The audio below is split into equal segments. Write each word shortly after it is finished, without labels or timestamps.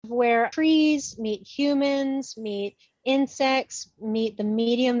where trees meet humans, meet insects, meet the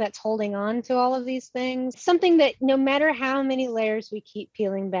medium that's holding on to all of these things. Something that no matter how many layers we keep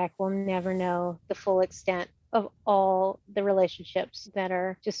peeling back, we'll never know the full extent of all the relationships that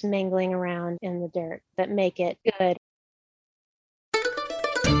are just mingling around in the dirt that make it good.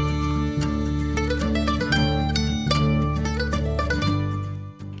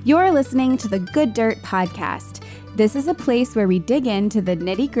 You're listening to the Good Dirt Podcast. This is a place where we dig into the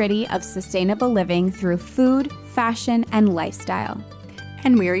nitty-gritty of sustainable living through food, fashion, and lifestyle.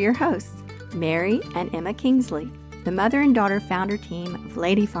 And we're your hosts, Mary and Emma Kingsley, the mother and daughter founder team of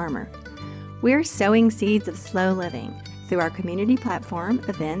Lady Farmer. We're sowing seeds of slow living through our community platform,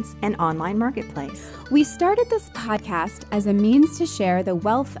 events, and online marketplace. We started this podcast as a means to share the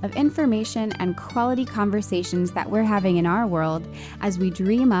wealth of information and quality conversations that we're having in our world as we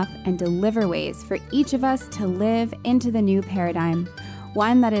dream up and deliver ways for each of us to live into the new paradigm,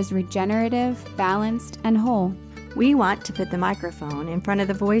 one that is regenerative, balanced, and whole. We want to put the microphone in front of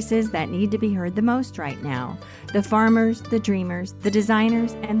the voices that need to be heard the most right now. The farmers, the dreamers, the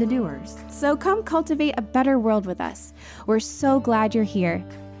designers, and the doers. So come cultivate a better world with us. We're so glad you're here.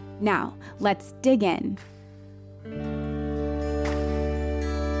 Now, let's dig in.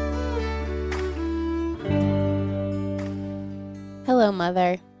 Hello,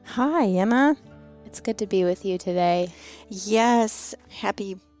 Mother. Hi, Emma. It's good to be with you today. Yes,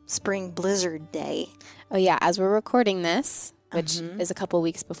 happy spring blizzard day. Oh, yeah, as we're recording this, which is a couple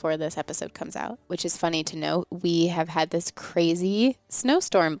weeks before this episode comes out, which is funny to note, we have had this crazy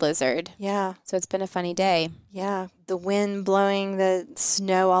snowstorm blizzard. Yeah. So it's been a funny day. Yeah. The wind blowing the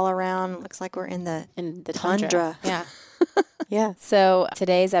snow all around. Looks like we're in the tundra. Yeah. Yeah. So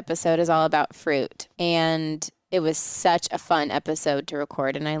today's episode is all about fruit. And it was such a fun episode to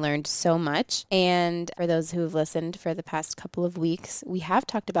record, and I learned so much. And for those who have listened for the past couple of weeks, we have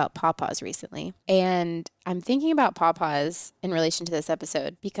talked about pawpaws recently. And I'm thinking about pawpaws in relation to this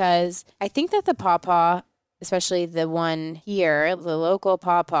episode because I think that the pawpaw, especially the one here, the local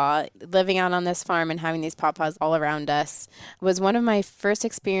pawpaw, living out on this farm and having these pawpaws all around us, was one of my first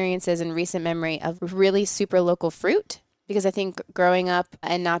experiences in recent memory of really super local fruit. Because I think growing up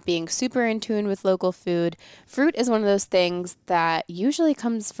and not being super in tune with local food, fruit is one of those things that usually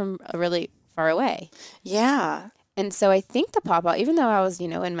comes from really far away. Yeah. And so I think the pawpaw, even though I was,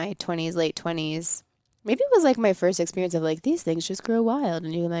 in my 20s, late 20s, maybe it was like my first experience of like, these things just grow wild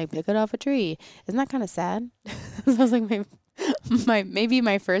and you can like pick it off a tree. Isn't that kind of sad? That was like maybe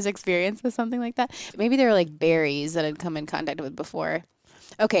my first experience with something like that. Maybe they were like berries that I'd come in contact with before.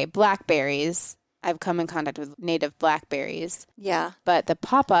 Okay, blackberries. I've come in contact with native blackberries. Yeah. But the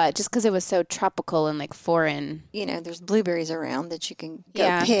pawpaw, just because it was so tropical and like foreign. There's blueberries around that you can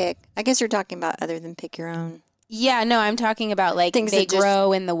go pick. I guess you're talking about other than pick your own. Yeah, no, I'm talking about like things they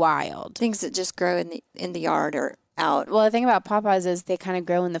grow in the wild. Things that just grow in the yard or out. Well, the thing about pawpaws is they kind of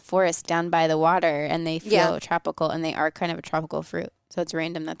grow in the forest down by the water and they feel tropical and they are kind of a tropical fruit. So it's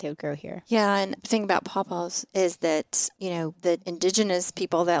random that they would grow here. Yeah, and the thing about pawpaws is that, the indigenous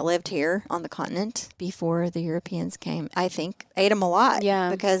people that lived here on the continent before the Europeans came, I think, ate them a lot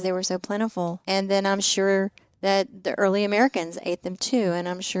because they were so plentiful. And then I'm sure that the early Americans ate them too, and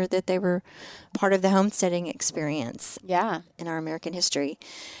I'm sure that they were part of the homesteading experience in our American history.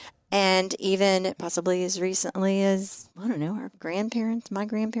 And even possibly as recently as, our my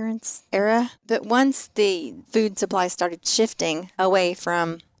grandparents' era. But once the food supply started shifting away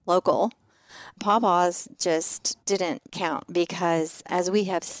from local, pawpaws just didn't count because, as we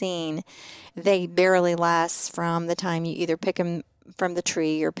have seen, they barely last from the time you either pick them from the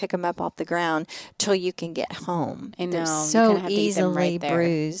tree or pick them up off the ground till you can get home. I know. They're so easily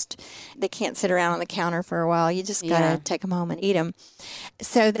bruised. They can't sit around on the counter for a while. You just got to take them home and eat them.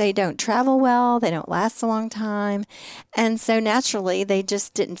 So they don't travel well. They don't last a long time. And so naturally, they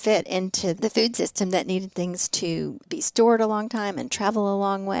just didn't fit into the food system that needed things to be stored a long time and travel a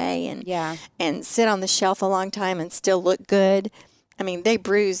long way and sit on the shelf a long time and still look good. I mean, they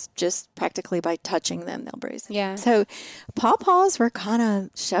bruise just practically by touching them. They'll bruise. Yeah. So pawpaws were kind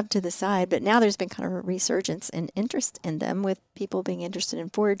of shoved to the side, but now there's been kind of a resurgence in interest in them with people being interested in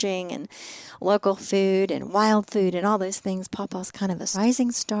foraging and local food and wild food and all those things. Pawpaw's kind of a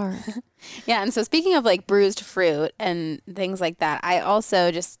rising star. Yeah, and so speaking of like bruised fruit and things like that, I also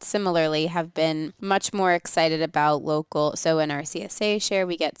just similarly have been much more excited about local. So in our CSA share,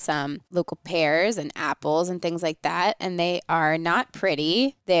 we get some local pears and apples and things like that, and they are not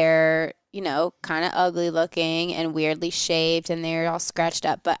pretty. They're, kind of ugly looking and weirdly shaped, and they're all scratched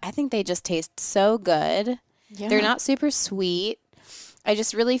up, but I think they just taste so good. Yeah. They're not super sweet. I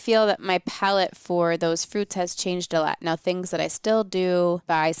just really feel that my palate for those fruits has changed a lot. Now, things that I still do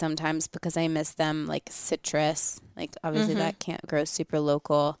buy sometimes because I miss them, like citrus, like obviously that can't grow super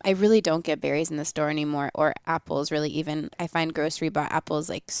local. I really don't get berries in the store anymore, or apples really even. I find grocery bought apples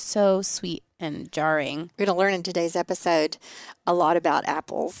like so sweet and jarring. We're going to learn in today's episode a lot about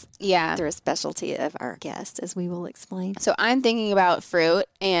apples. Yeah. They're a specialty of our guest, as we will explain. So I'm thinking about fruit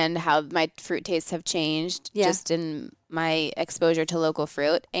and how my fruit tastes have changed just in my exposure to local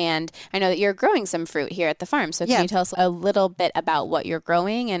fruit. And I know that you're growing some fruit here at the farm. So can you tell us a little bit about what you're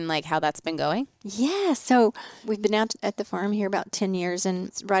growing and like how that's been going? Yeah. So we've been out at the farm here about 10 years.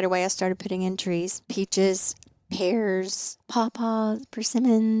 And right away I started putting in trees, peaches, pears, pawpaws,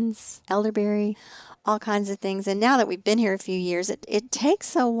 persimmons, elderberry, all kinds of things. And now that we've been here a few years, it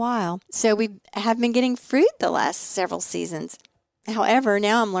takes a while. So we have been getting fruit the last several seasons. However,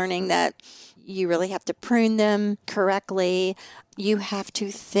 now I'm learning that you really have to prune them correctly. You have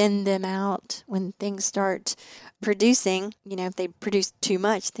to thin them out when things start producing. You know, if they produce too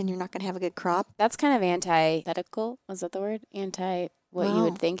much, then you're not going to have a good crop. That's kind of antithetical. Was that the word? What you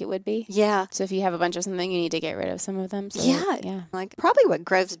would think it would be? Yeah. So if you have a bunch of something, you need to get rid of some of them. So Yeah. Like probably what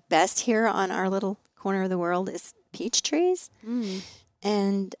grows best here on our little corner of the world is peach trees.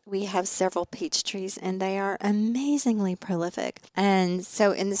 And we have several peach trees, and they are amazingly prolific. And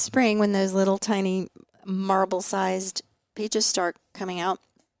so in the spring, when those little tiny marble-sized peaches start coming out,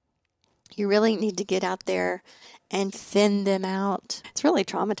 you really need to get out there and thin them out. It's really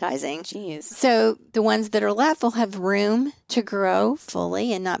traumatizing. Jeez. So the ones that are left will have room to grow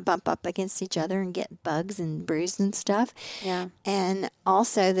fully and not bump up against each other and get bugs and bruised and stuff. Yeah. And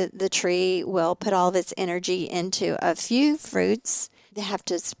also the tree will put all of its energy into a few fruits. They have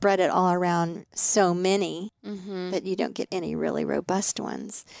to spread it all around so many that you don't get any really robust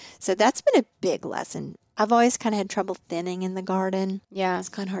ones. So that's been a big lesson. I've always kind of had trouble thinning in the garden. Yeah. It's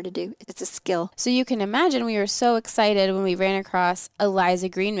kind of hard to do. It's a skill. So you can imagine we were so excited when we ran across Eliza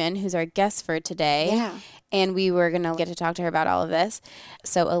Greenman, who's our guest for today. Yeah. And we were going to get to talk to her about all of this.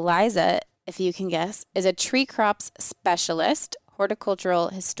 So Eliza, if you can guess, is a tree crops specialist, horticultural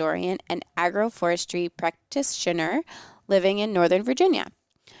historian, and agroforestry practitioner living in Northern Virginia.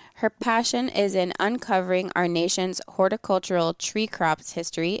 Her passion is in uncovering our nation's horticultural tree crops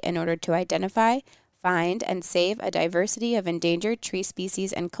history in order to identify, find, and save a diversity of endangered tree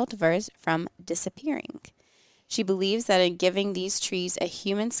species and cultivars from disappearing. She believes that in giving these trees a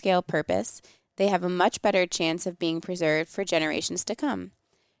human-scale purpose, they have a much better chance of being preserved for generations to come.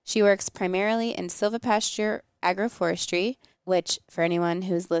 She works primarily in silvopasture agroforestry, which, for anyone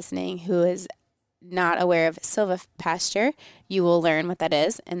who's listening who is not aware of silvopasture, you will learn what that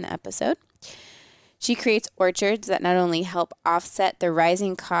is in the episode. She creates orchards that not only help offset the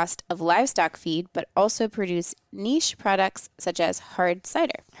rising cost of livestock feed, but also produce niche products such as hard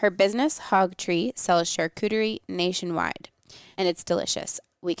cider. Her business, Hog Tree, sells charcuterie nationwide, and it's delicious.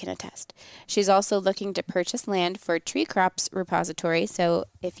 We can attest. She's also looking to purchase land for tree crops repository, so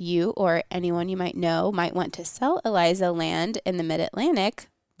if you or anyone you might know might want to sell Eliza land in the Mid-Atlantic,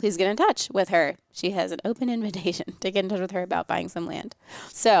 please get in touch with her. She has an open invitation to get in touch with her about buying some land.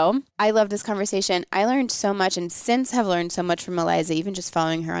 So I love this conversation. I learned so much, and since have learned so much from Eliza, even just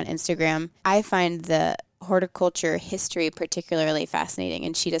following her on Instagram. I find the horticulture history particularly fascinating,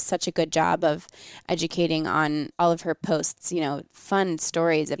 and she does such a good job of educating on all of her posts. You know, fun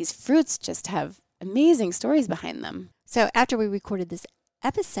stories. These fruits just have amazing stories behind them. So after we recorded this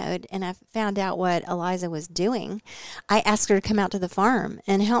episode and I found out what Eliza was doing, I asked her to come out to the farm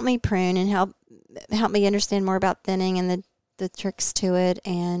and help me prune and help me understand more about thinning and the tricks to it,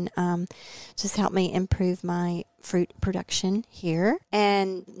 and just help me improve my fruit production here.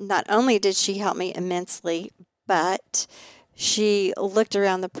 And not only did she help me immensely, but she looked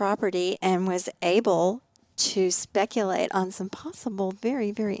around the property and was able to speculate on some possible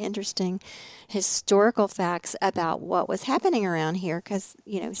very, very interesting historical facts about what was happening around here, because,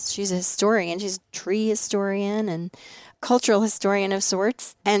 you know, she's a historian. She's a tree historian and cultural historian of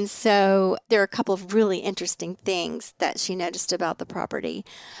sorts. And so there are a couple of really interesting things that she noticed about the property.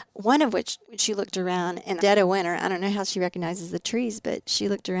 One of which, she looked around in dead of winter. I don't know how she recognizes the trees, but she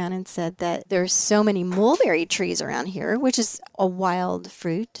looked around and said that there's so many mulberry trees around here, which is a wild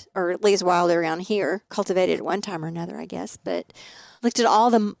fruit, or at least wild around here, cultivated at one time or another, I guess, but looked at all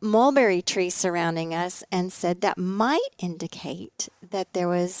the mulberry trees surrounding us and said that might indicate that there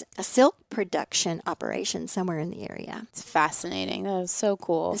was a silk production operation somewhere in the area. It's fascinating. That is so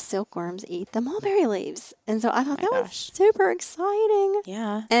cool. The silkworms eat the mulberry leaves. And so I thought was super exciting.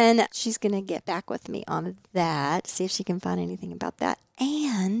 Yeah. And she's going to get back with me on that, see if she can find anything about that.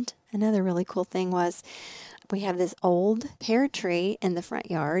 And another really cool thing was, We have this old pear tree in the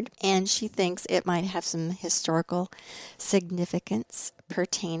front yard, and she thinks it might have some historical significance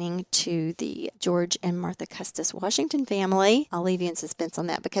pertaining to the George and Martha Custis Washington family. I'll leave you in suspense on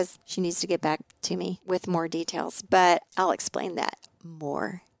that because she needs to get back to me with more details, but I'll explain that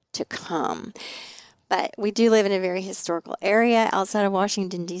more to come. But we do live in a very historical area outside of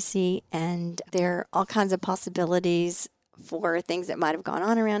Washington, D.C., and there are all kinds of possibilities for things that might have gone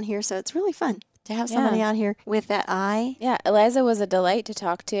on around here. So it's really fun to have somebody out here with that eye. Yeah, Eliza was a delight to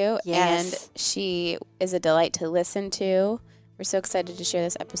talk to, Yes. and she is a delight to listen to. We're so excited to share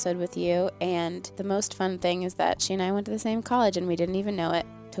this episode with you. And the most fun thing is that she and I went to the same college, and we didn't even know it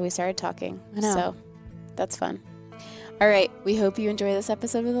till we started talking. I know. So that's fun. All right, we hope you enjoy this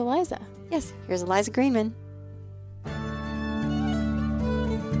episode with Eliza. Yes, here's Eliza Greenman.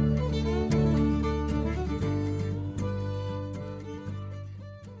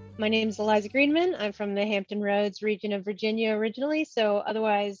 My name is Eliza Greenman. I'm from the Hampton Roads region of Virginia originally, so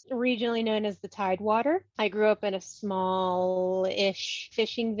otherwise regionally known as the Tidewater. I grew up in a small-ish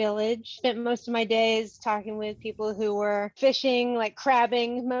fishing village. Spent most of my days talking with people who were fishing, like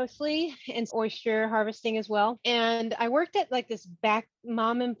crabbing mostly, and oyster harvesting as well. And I worked at like this back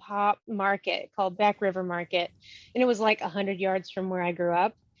mom and pop market called Back River Market, and it was like 100 yards from where I grew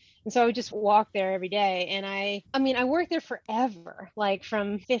up. And so I would just walk there every day. And I worked there forever, like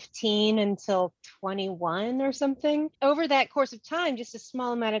from 15 until 21 or something. Over that course of time, just a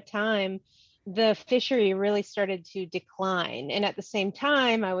small amount of time, the fishery really started to decline. And at the same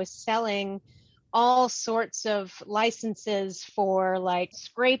time, I was selling all sorts of licenses for like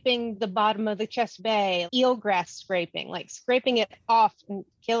scraping the bottom of the Chest Bay, eelgrass scraping, like scraping it off and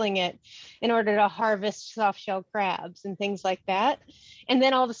killing it in order to harvest soft-shell crabs and things like that. And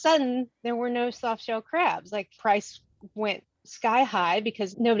then all of a sudden, there were no soft-shell crabs. Like price went sky high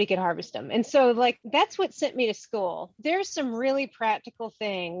because nobody could harvest them. And so like that's what sent me to school. There's some really practical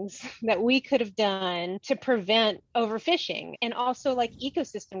things that we could have done to prevent overfishing and also like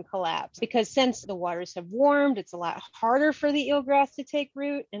ecosystem collapse, because since the waters have warmed, it's a lot harder for the eelgrass to take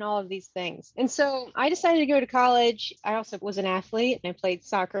root and all of these things. And so I decided to go to college. I also was an athlete and I played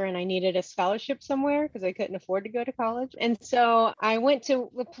soccer, and I needed a scholarship somewhere because I couldn't afford to go to college. And so I went to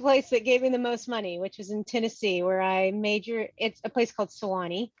the place that gave me the most money, which was in Tennessee, where I majored. It's a place called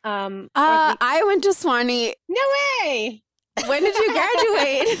Sewanee. I went to Swanee. No way! When did you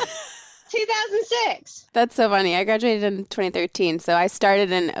graduate? 2006. That's so funny. I graduated in 2013, so I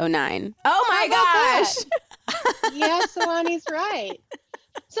started in 2009. Oh my gosh! Yeah, Sewanee's right.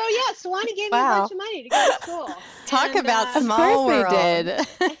 So yeah, Sewanee gave me a bunch of money to go to school. Talk about Of small course world. they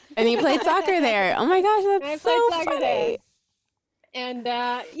did. And you played soccer there. Oh my gosh, that's so funny. There.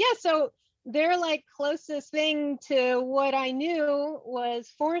 And so their like closest thing to what I knew was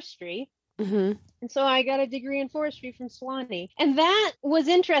forestry. Mm-hmm. And so I got a degree in forestry from Sewanee. And that was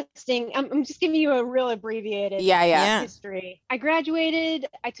interesting. I'm just giving you a real abbreviated history. I graduated.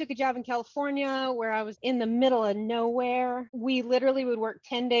 I took a job in California where I was in the middle of nowhere. We literally would work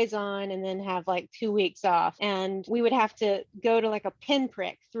 10 days on and then have like 2 weeks off. And we would have to go to like a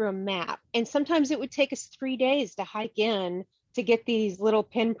pinprick through a map. And sometimes it would take us 3 days to hike in to get these little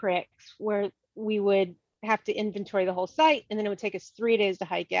pinpricks where we would have to inventory the whole site, and then it would take us 3 days to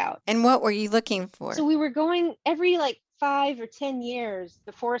hike out. And what were you looking for? So we were going every like 5 or 10 years,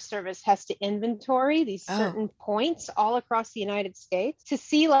 the Forest Service has to inventory these certain points all across the United States to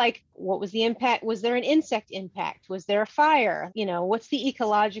see like what was the impact? Was there an insect impact? Was there a fire? You know, what's the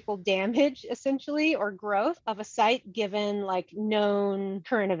ecological damage essentially or growth of a site given like known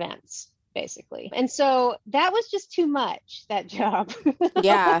current events? Basically. And so that was just too much, that job.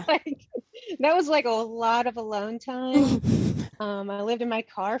 Yeah. That was like a lot of alone time. I lived in my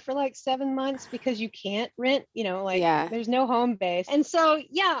car for like 7 months because you can't rent, there's no home base. And so,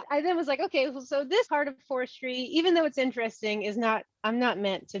 I then was like, okay, well, so this part of forestry, even though it's interesting, I'm not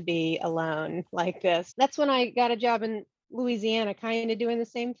meant to be alone like this. That's when I got a job in Louisiana, kind of doing the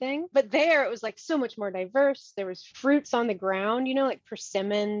same thing. But there it was like so much more diverse. There was fruits on the ground, like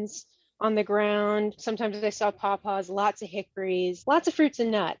persimmons on the ground. Sometimes I saw pawpaws, lots of hickories, lots of fruits and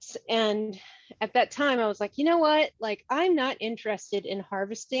nuts. And at that time I was like, you know what? Like, I'm not interested in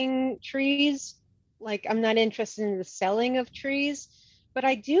harvesting trees. Like, I'm not interested in the selling of trees, but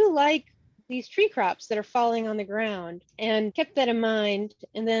I do like these tree crops that are falling on the ground, and kept that in mind.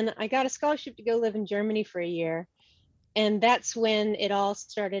 And then I got a scholarship to go live in Germany for a year. And that's when it all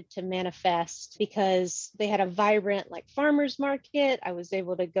started to manifest, because they had a vibrant like farmers market. I was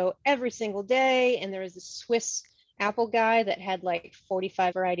able to go every single day. And there was a Swiss apple guy that had like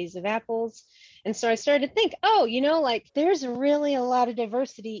 45 varieties of apples. And so I started to think, oh, like there's really a lot of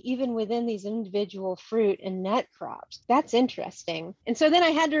diversity even within these individual fruit and nut crops. That's interesting. And so then I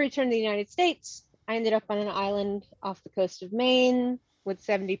had to return to the United States. I ended up on an island off the coast of Maine with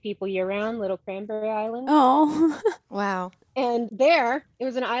 70 people year round, Little Cranberry Island. Oh, wow. And there, it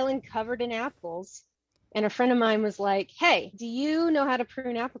was an island covered in apples. And a friend of mine was like, hey, do you know how to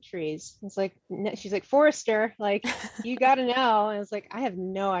prune apple trees? I was like, no. She's like, Forrester, like, you got to know. And I was like, I have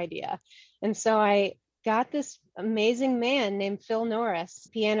no idea. And so I got this amazing man named Phil Norris,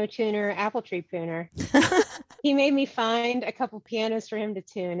 piano tuner, apple tree pruner. He made me find a couple pianos for him to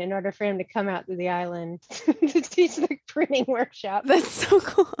tune in order for him to come out to the island to teach the pruning workshop. that's so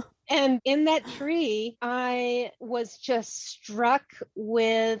cool. And in that tree, I was just struck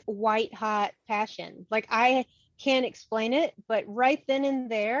with white hot passion. Like, I can't explain it, but right then and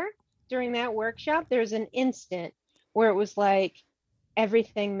there during that workshop, there's an instant where it was like,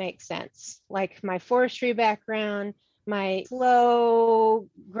 everything makes sense. Like my forestry background, my slow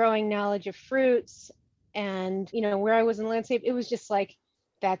growing knowledge of fruits, and, where I was in landscape, it was just like,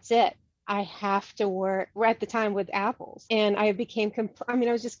 that's it. I have to work at the time with apples. And I became, I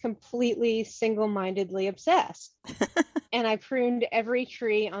was just completely single-mindedly obsessed. And I pruned every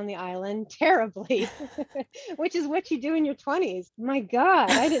tree on the island terribly, which is what you do in your 20s. My God,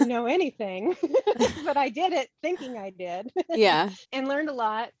 I didn't know anything, but I did it thinking I did. Yeah. And learned a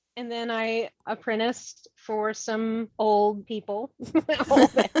lot. And then I apprenticed for some old people,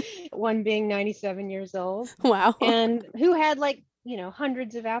 one being 97 years old. Wow. And who had like,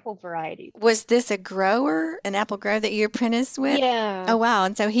 hundreds of apple varieties. Was this an apple grower that you apprenticed with? Yeah. Oh, wow.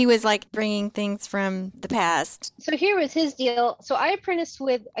 And so he was like bringing things from the past. So here was his deal. So I apprenticed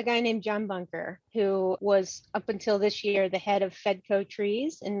with a guy named John Bunker, who was up until this year the head of Fedco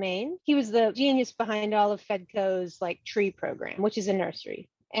Trees in Maine. He was the genius behind all of Fedco's like tree program, which is a nursery.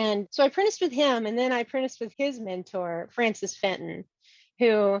 And so I apprenticed with him, and then I apprenticed with his mentor, Francis Fenton,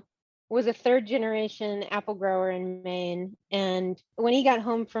 who was a third generation apple grower in Maine. And when he got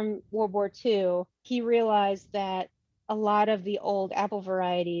home from World War II, he realized that a lot of the old apple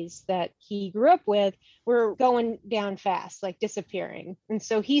varieties that he grew up with were going down fast, like disappearing. And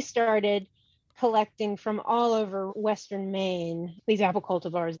so he started collecting from all over Western Maine these apple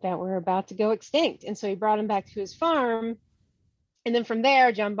cultivars that were about to go extinct. And so he brought them back to his farm. And then from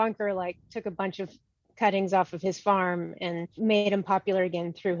there, John Bunker took a bunch of cuttings off of his farm and made them popular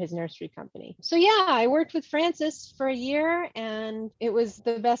again through his nursery company. So yeah, I worked with Francis for a year, and it was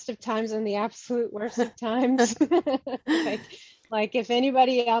the best of times and the absolute worst of times. like if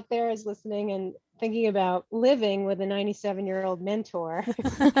anybody out there is listening and thinking about living with a 97-year-old mentor,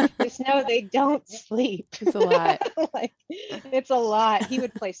 just know they don't sleep. It's a lot. It's a lot. He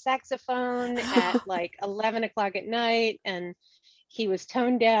would play saxophone at 11 o'clock at night, and he was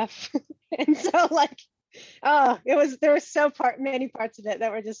tone deaf. And so there were many parts of it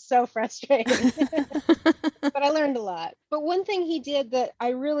that were just so frustrating. But I learned a lot. But one thing he did that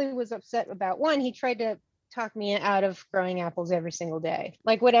I really was upset about, he tried to talk me out of growing apples every single day.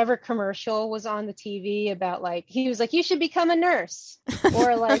 Like whatever commercial was on the TV about he was like, you should become a nurse,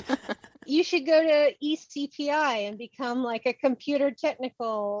 or you should go to ECPI and become a computer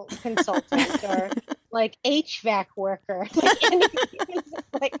technical consultant, or HVAC worker.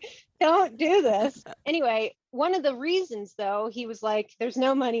 Don't do this. Anyway, one of the reasons though he was like, there's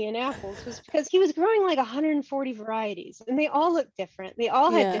no money in apples, was because he was growing 140 varieties, and they all looked different. They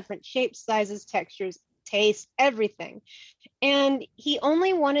all had different shapes, sizes, textures, taste, everything. And he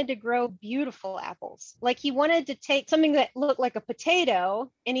only wanted to grow beautiful apples. He wanted to take something that looked like a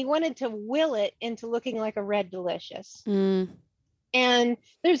potato, and he wanted to will it into looking like a Red Delicious. And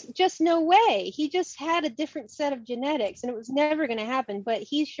there's just no way. He just had a different set of genetics, and it was never going to happen, but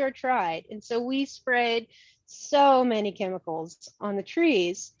he sure tried. And so we sprayed so many chemicals on the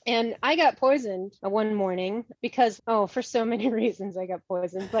trees, and I got poisoned one morning because, for so many reasons I got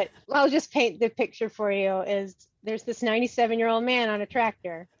poisoned, but I'll just paint the picture for you. There's this 97-year-old man on a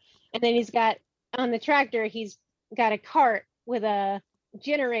tractor, and then he's got a cart with a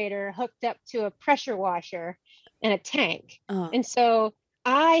generator hooked up to a pressure washer and a tank. And so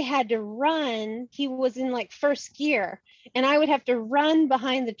I had to run. He was in first gear, and I would have to run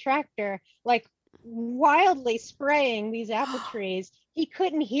behind the tractor, wildly spraying these apple trees. He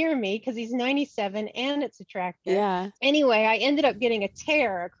couldn't hear me because he's 97 and it's a tractor. Yeah. Anyway, I ended up getting a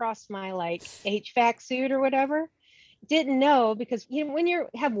tear across my HVAC suit or whatever. Didn't know, because when you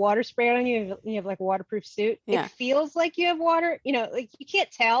have water sprayed on you have a waterproof suit. Yeah. It feels like you have water. You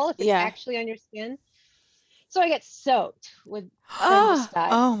can't tell if it's actually on your skin. So I got soaked with pesticide.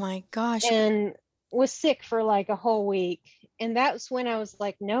 Oh my gosh. And was sick for like a whole week. And that's when I was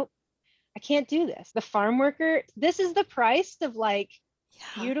like, nope, I can't do this. The farm worker, this is the price of like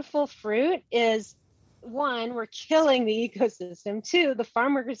beautiful fruit is, one, we're killing the ecosystem. Two, the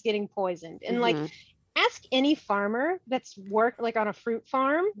farm worker's getting poisoned. And like, ask any farmer that's worked like on a fruit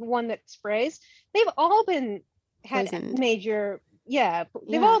farm, one that sprays, they've all been Poisoned.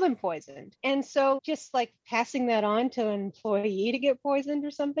 they've all been poisoned. And so just like passing that on to an employee to get poisoned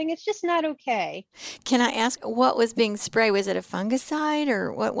or something, it's just not okay. Can I ask what was being sprayed? Was it a fungicide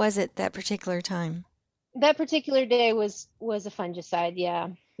or what was it that particular time? That particular day was a fungicide, yeah.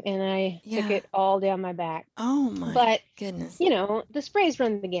 And I took it all down my back. Oh my goodness. The sprays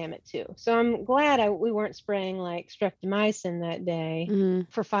run the gamut too. So I'm glad we weren't spraying like streptomycin that day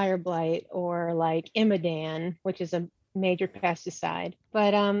for fire blight or like Imidan, which is a major pesticide.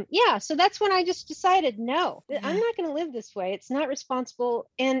 But so that's when I just decided, no, I'm not going to live this way. It's not responsible.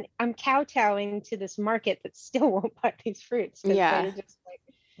 And I'm kowtowing to this market that still won't buy these fruits. They're just like,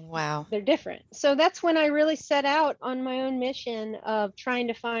 wow, they're different. So that's when I really set out on my own mission of trying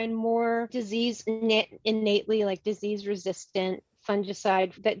to find more innately like disease resistant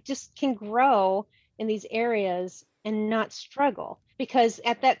fungicide that just can grow in these areas and not struggle. Because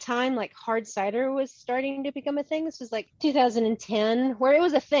at that time, like hard cider was starting to become a thing. This was like 2010, where it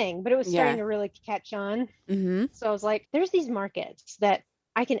was a thing, but it was starting to really catch on. So I was like, there's these markets that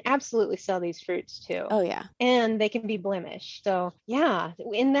I can absolutely sell these fruits to. Oh, yeah. And they can be blemished. So yeah,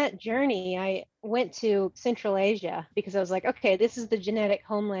 in that journey, I went to Central Asia because I was like, okay, this is the genetic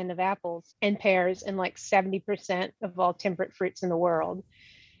homeland of apples and pears and like 70% of all temperate fruits in the world.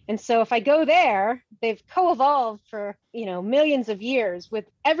 And so if I go there, they've co-evolved for, millions of years with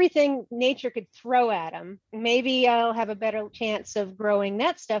everything nature could throw at them. Maybe I'll have a better chance of growing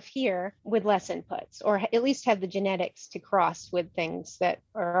that stuff here with less inputs, or at least have the genetics to cross with things that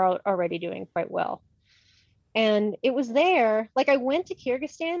are already doing quite well. And it was there, like I went to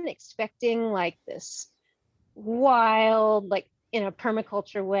Kyrgyzstan expecting like this wild, like in a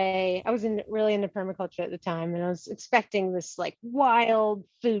permaculture way. I was really into permaculture at the time, and I was expecting this like wild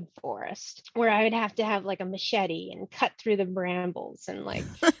food forest where I would have to have like a machete and cut through the brambles and like,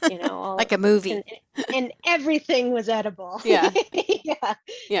 all like a movie, and everything was edible. Yeah.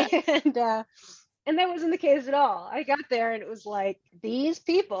 Yeah. And that wasn't the case at all. I got there and it was like, these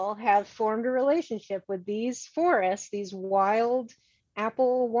people have formed a relationship with these forests, these wild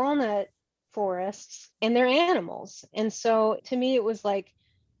apple walnut forests, and their animals. And so to me, it was like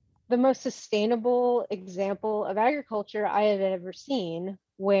the most sustainable example of agriculture I had ever seen,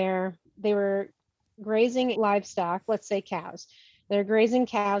 where they were grazing livestock, let's say cows. They're grazing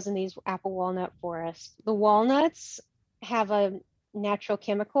cows in these apple walnut forests. The walnuts have a natural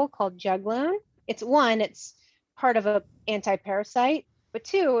chemical called juglone. It's part of a anti-parasite, but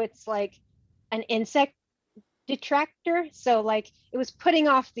two, it's like an insect detractor. So like it was putting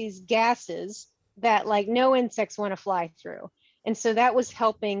off these gases that like no insects want to fly through. And so that was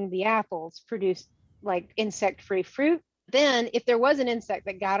helping the apples produce like insect-free fruit. Then if there was an insect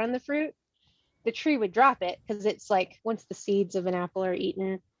that got on the fruit, the tree would drop it, because it's like once the seeds of an apple are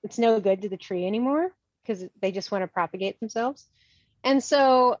eaten, it's no good to the tree anymore because they just want to propagate themselves. And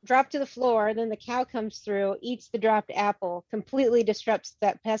so drop to the floor, then the cow comes through, eats the dropped apple, completely disrupts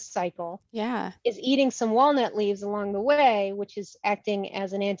that pest cycle. Yeah. Is eating some walnut leaves along the way, which is acting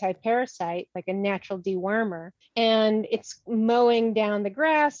as an anti-parasite, like a natural dewormer. And it's mowing down the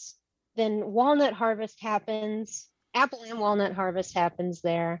grass. Then walnut harvest happens. Apple and walnut harvest happens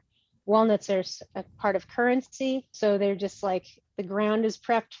there. Walnuts are a part of currency. So they're just like, the ground is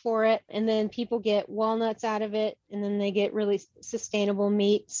prepped for it, and then people get walnuts out of it, and then they get really sustainable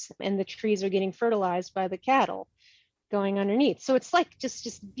meats, and the trees are getting fertilized by the cattle going underneath. So it's like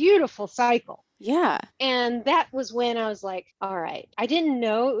just beautiful cycle. Yeah. And that was when I was like, all right, I didn't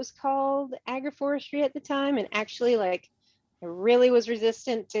know it was called agroforestry at the time. And actually, like, I really was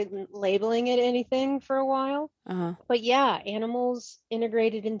resistant to labeling it anything for a while. But yeah, animals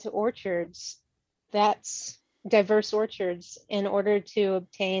integrated into orchards, that's diverse orchards, in order to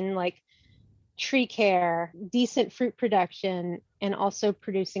obtain like tree care, decent fruit production, and also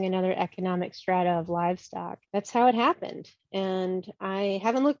producing another economic strata of livestock. That's how it happened. And I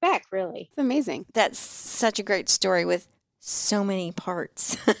haven't looked back, really. It's amazing. That's such a great story with so many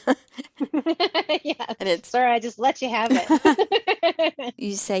parts. Yeah. And it's sorry, I just let you have it.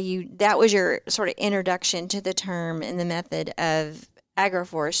 You say that was your sort of introduction to the term and the method of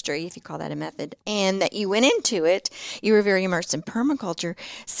agroforestry, if you call that a method, and that you went into it, you were very immersed in permaculture.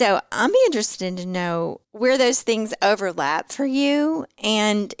 So I'm interested to know where those things overlap for you,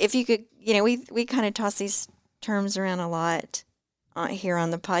 and if you could, we kind of toss these terms around a lot here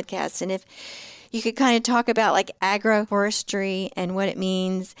on the podcast, and if you could kind of talk about like agroforestry and what it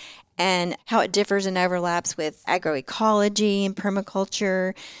means and how it differs and overlaps with agroecology and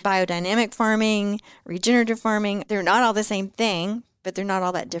permaculture, biodynamic farming, regenerative farming. They're not all the same thing, but they're not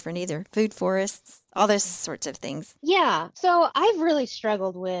all that different either. Food forests, all those sorts of things. Yeah. So I've really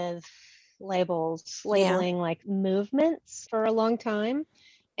struggled with labeling like movements for a long time.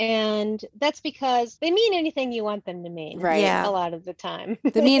 And that's because they mean anything you want them to mean. Right. Yeah. A lot of the time.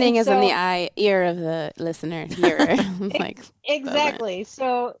 The meaning is in the ear of the listener here. Exactly.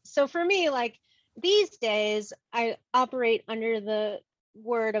 So for me, like these days, I operate under the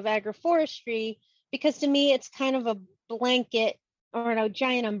word of agroforestry because to me, it's kind of a blanket or a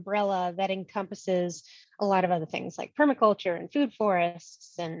giant umbrella that encompasses a lot of other things like permaculture and food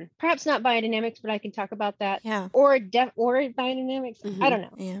forests and perhaps not biodynamics, but I can talk about that. Yeah. Or biodynamics. I don't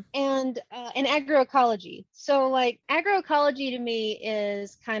know. Yeah. And agroecology. So like agroecology to me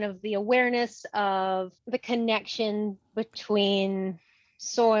is kind of the awareness of the connection between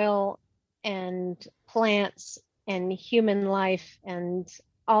soil and plants and human life and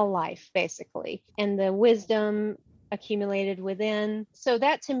all life basically, and the wisdom accumulated within. So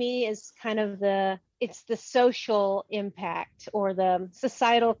that to me is kind of it's the social impact or the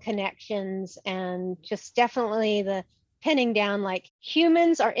societal connections and just definitely the pinning down like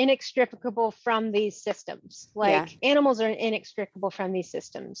humans are inextricable from these systems, like animals are inextricable from these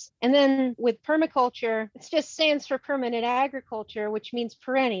systems. And then with permaculture, it just stands for permanent agriculture, which means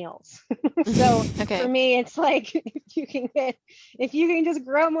perennials. So for me, it's like if you can just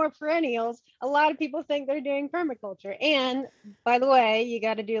grow more perennials, a lot of people think they're doing permaculture. And by the way, you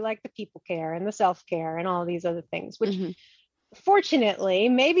got to do like the people care and the self-care and all these other things, which fortunately,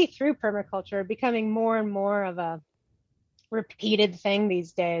 maybe through permaculture, are becoming more and more of a repeated thing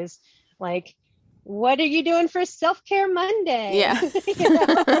these days. Like, what are you doing for Self-Care Monday? Yeah.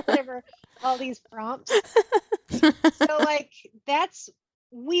 Whatever, all these prompts. So like that's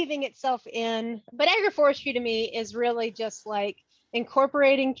weaving itself in. But agroforestry to me is really just like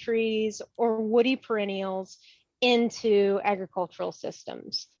incorporating trees or woody perennials into agricultural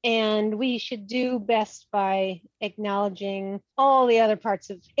systems. And we should do best by acknowledging all the other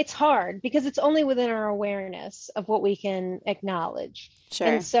parts of it's hard because it's only within our awareness of what we can acknowledge. Sure.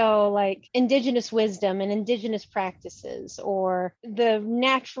 And so like indigenous wisdom and indigenous practices or the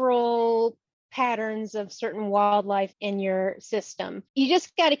natural patterns of certain wildlife in your system. You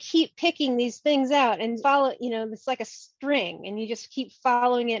just got to keep picking these things out and follow, it's like a string and you just keep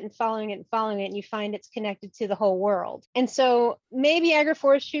following it and following it and following it and you find it's connected to the whole world. And so maybe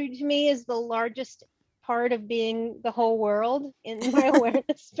agroforestry to me is the largest part of being the whole world in my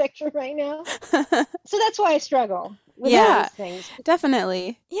awareness spectrum right now. So that's why I struggle with all these things.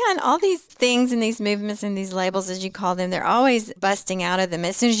 Definitely. Yeah, and all these things and these movements and these labels, as you call them, they're always busting out of them.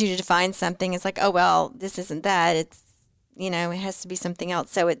 As soon as you define something, it's like, oh, well, this isn't that. It's, it has to be something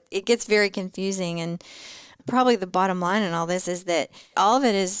else. So it gets very confusing. And probably the bottom line in all this is that all of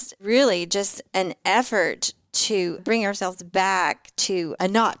it is really just an effort to bring ourselves back to a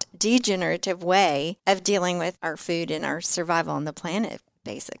not degenerative way of dealing with our food and our survival on the planet,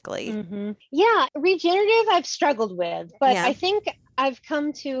 basically. Mm-hmm. Yeah, regenerative I've struggled with, but I think I've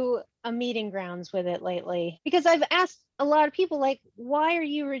come to a meeting grounds with it lately because I've asked a lot of people like, why are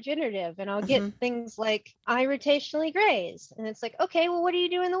you regenerative? And I'll get things like, I rotationally graze. And it's like, okay, well, what do you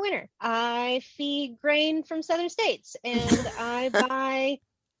do in the winter? I feed grain from southern states and I buy,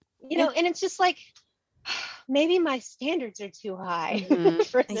 and it's just like, maybe my standards are too high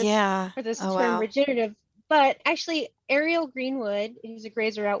for this term regenerative. But actually, Ariel Greenwood, who's a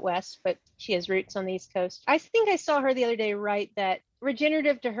grazer out west, but she has roots on the East Coast. I think I saw her the other day write that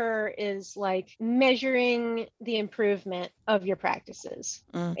regenerative to her is like measuring the improvement of your practices.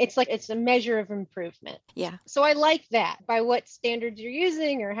 It's like it's a measure of improvement. Yeah. So I like that by what standards you're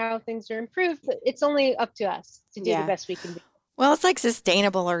using or how things are improved. But it's only up to us to do the best we can do. Well, it's like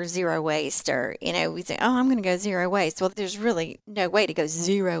sustainable or zero waste, or, we say, oh, I'm going to go zero waste. Well, there's really no way to go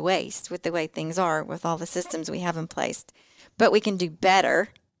zero waste with the way things are, with all the systems we have in place. But we can do better.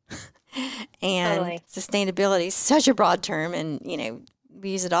 And sustainability is such a broad term, and, we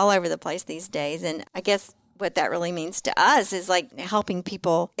use it all over the place these days. And I guess what that really means to us is like helping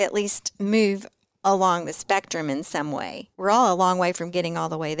people at least move along the spectrum in some way. We're all a long way from getting all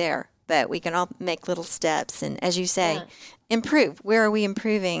the way there, but we can all make little steps. And as you say, improve. Where are we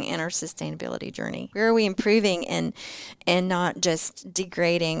improving in our sustainability journey? Where are we improving and not just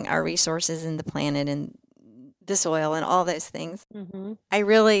degrading our resources and the planet and the soil and all those things. Mm-hmm. I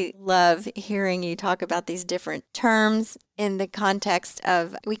really love hearing you talk about these different terms in the context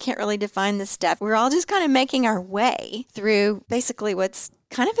of we can't really define this stuff. We're all just kind of making our way through basically what's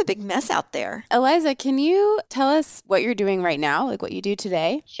kind of a big mess out there. Eliza, can you tell us what you're doing right now, like what you do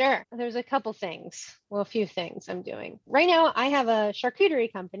today? Sure. There's a couple things. Well, a few things I'm doing. Right now, I have a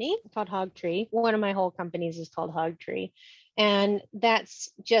charcuterie company called Hog Tree. One of my whole companies is called Hog Tree. And that's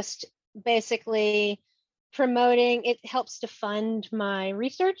just basically promoting, it helps to fund my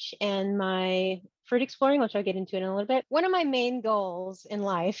research and my fruit exploring, which I'll get into in a little bit. One of my main goals in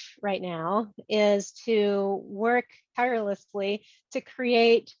life right now is to work tirelessly to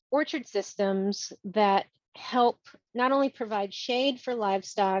create orchard systems that help not only provide shade for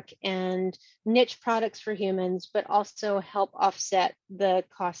livestock and niche products for humans, but also help offset the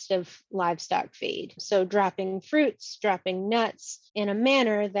cost of livestock feed. So dropping fruits, dropping nuts in a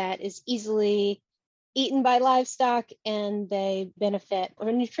manner that is easily eaten by livestock, and they benefit from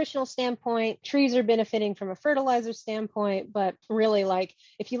a nutritional standpoint. Trees are benefiting from a fertilizer standpoint, but really, like,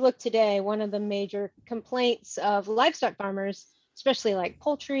 if you look today, one of the major complaints of livestock farmers, especially like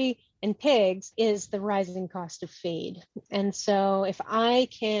poultry and pigs, is the rising cost of feed. And so if I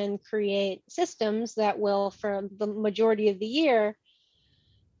can create systems that will, for the majority of the year,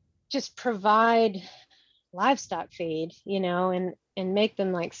 just provide livestock feed, and make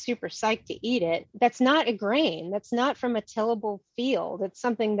them like super psyched to eat it. That's not a grain. That's not from a tillable field. It's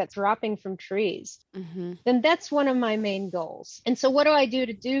something that's dropping from trees. Mm-hmm. Then that's one of my main goals. And so what do I do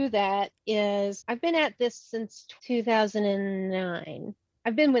to do that is I've been at this since 2009.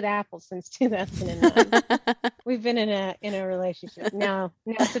 I've been with Apple since 2009. We've been in a relationship. Now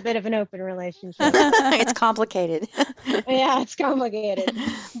it's a bit of an open relationship. It's complicated. Yeah, it's complicated.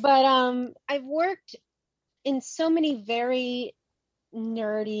 But I've worked in so many very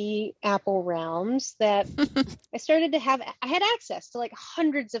nerdy Apple realms that I had access to like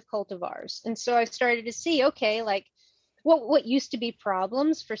hundreds of cultivars. And so I started to see, okay, like what used to be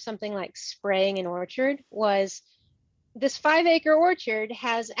problems for something like spraying an orchard was this 5-acre orchard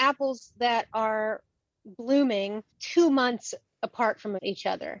has apples that are blooming 2 months apart from each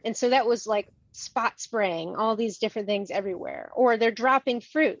other. And so that was like spot spraying, all these different things everywhere, or they're dropping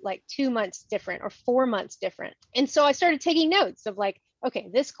fruit like 2 months different or 4 months different. And so I started taking notes of like, okay,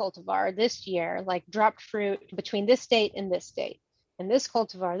 this cultivar this year like dropped fruit between this date and this date, and this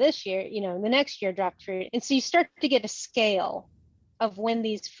cultivar this year, the next year dropped fruit. And so you start to get a scale of when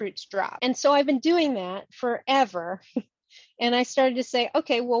these fruits drop. And so I've been doing that forever. And I started to say,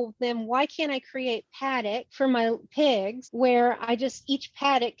 okay, well, then why can't I create paddock for my pigs where each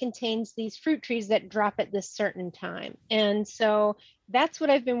paddock contains these fruit trees that drop at this certain time? And so that's what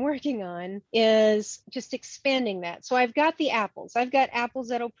I've been working on, is just expanding that. So I've got the apples. I've got apples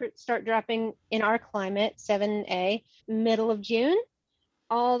that'll start dropping in our climate, 7A, middle of June,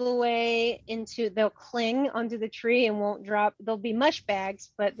 all the way into, they'll cling onto the tree and won't drop. They'll be mush bags,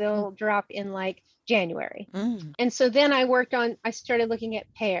 but they'll drop in like January. And so then I started looking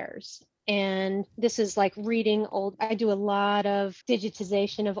at pears. And this is like reading I do a lot of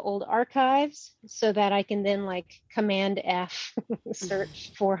digitization of old archives so that I can then like Command F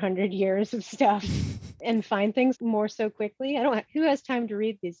search 400 years of stuff and find things more so quickly. Who has time to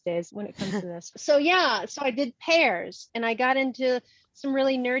read these days when it comes to this? So I did pears, and I got into some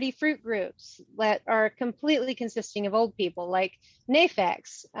really nerdy fruit groups that are completely consisting of old people, like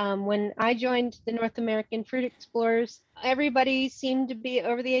NAFEX. When I joined the North American Fruit Explorers, everybody seemed to be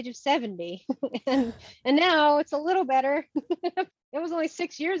over the age of 70. and now it's a little better. It was only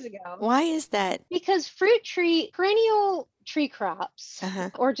 6 years ago. Why is that? Because perennial tree crops,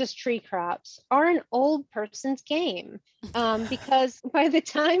 or just tree crops, are an old person's game. Because by the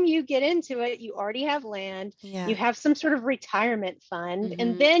time you get into it, you already have land, you have some sort of retirement fund,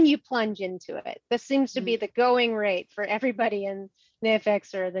 and then you plunge into it. This seems to be the going rate for everybody in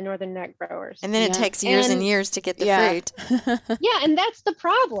NAFEX or the Northern Nut Growers. And then it takes years and years to get the fruit. And that's the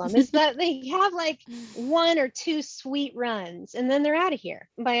problem, is that they have like 1 or 2 sweet runs, and then they're out of here.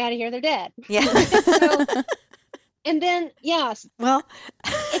 By out of here, they're dead. Yeah. And then, well,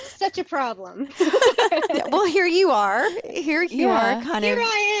 it's such a problem. Well, here you are. Here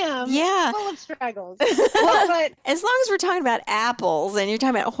I am. Full of struggles. Well, but as long as we're talking about apples and you're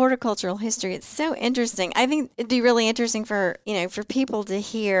talking about horticultural history, it's so interesting. I think it'd be really interesting for people to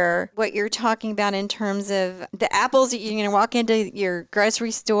hear what you're talking about in terms of the apples. You're going to walk into your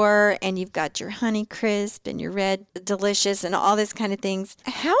grocery store and you've got your Honey Crisp and your Red Delicious and all this kind of things.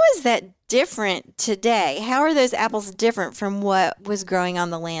 How is that different today? How are those apples different from what was growing on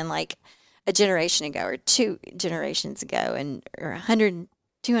the land like a generation ago or 2 generations ago or 100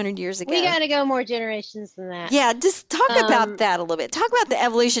 200 years ago. We got to go more generations than that. Yeah, just talk about that a little bit. Talk about the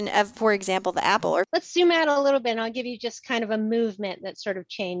evolution of, for example, the apple. Or let's zoom out a little bit, and I'll give you just kind of a movement that sort of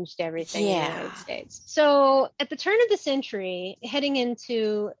changed everything in the United States. So at the turn of the century, heading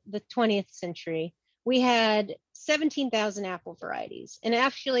into the 20th century, we had 17,000 apple varieties. And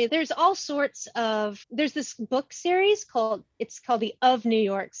actually, there's all sorts of, there's this book series called the Of New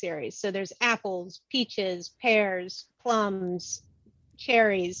York series. So there's apples, peaches, pears, plums,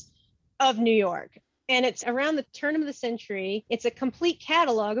 cherries of New York. And it's around the turn of the century. It's a complete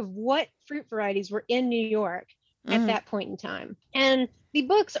catalog of what fruit varieties were in New York at that point in time. And the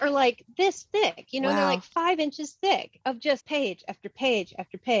books are like this thick, they're like 5 inches thick of just page after page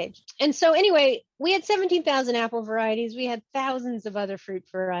after page. And so anyway, we had 17,000 apple varieties. We had thousands of other fruit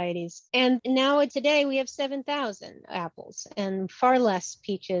varieties. And now today we have 7,000 apples and far less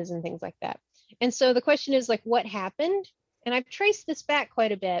peaches and things like that. And so the question is like, what happened? And I've traced this back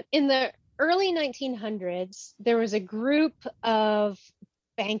quite a bit. In the early 1900s, there was a group of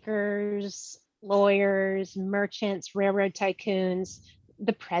bankers, lawyers, merchants, railroad tycoons,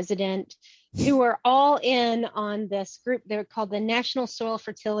 the president, who were all in on this group. They were called the National Soil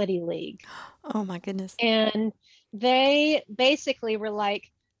Fertility League. Oh, my goodness. And they basically were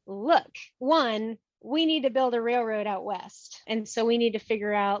like, look, one, we need to build a railroad out west. And so we need to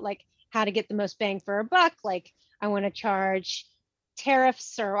figure out like how to get the most bang for our buck. Like, I want to charge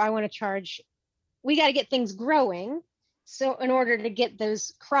tariffs, or we got to get things growing. So in order to get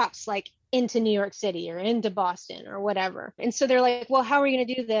those crops like into New York City or into Boston or whatever. And so they're like, well, how are we going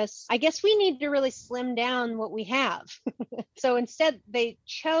to do this? I guess we need to really slim down what we have. So instead they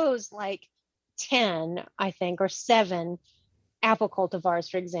chose like 10, I think, or 7 apple cultivars,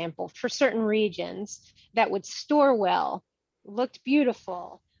 for example, for certain regions that would store well, looked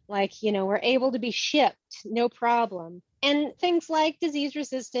beautiful, like, were able to be shipped, no problem. And things like disease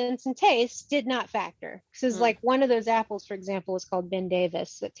resistance and taste did not factor. Because like one of those apples, for example, is called Ben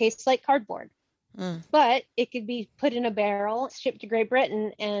Davis, that tastes like cardboard. But it could be put in a barrel, shipped to Great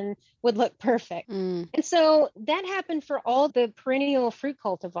Britain, and would look perfect. And so that happened for all the perennial fruit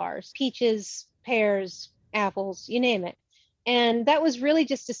cultivars, peaches, pears, apples, you name it. And that was really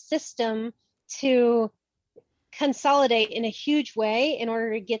just a system to consolidate in a huge way in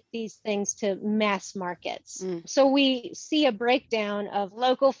order to get these things to mass markets. So we see a breakdown of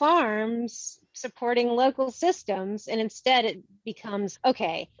local farms supporting local systems, and instead it becomes,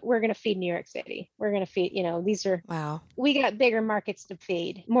 okay, we're going to feed New York City. We're going to feed, we got bigger markets to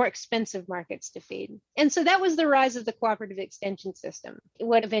feed, more expensive markets to feed. And so that was the rise of the cooperative extension system,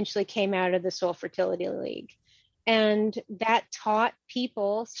 what eventually came out of the Soil Fertility League. And that taught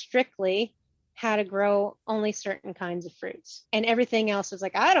people strictly how to grow only certain kinds of fruits, and everything else was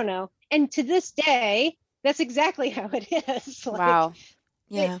like, I don't know. And to this day, that's exactly how it is. Like, wow.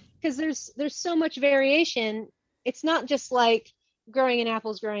 Yeah. Because there's so much variation. It's not just like growing an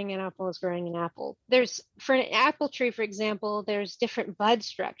apple is growing an apple is growing an apple. There's, for an apple tree, for example, there's different bud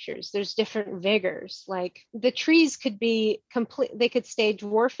structures. There's different vigors. Like the trees could be they could stay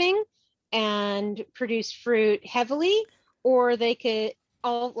dwarfing and produce fruit heavily, or they could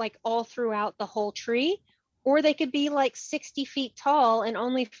all throughout the whole tree, or they could be like 60 feet tall and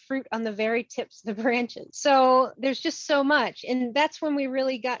only fruit on the very tips of the branches. So there's just so much. And that's when we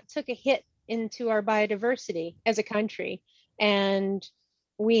really took a hit into our biodiversity as a country. And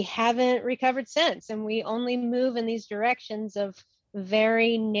we haven't recovered since. And we only move in these directions of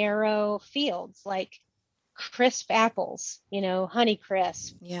very narrow fields, like crisp apples, honey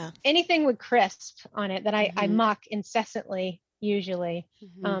crisp. Yeah. Anything with crisp on it that I mock incessantly. Usually.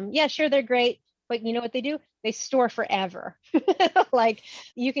 Sure, they're great, but you know what they do? They store forever. Like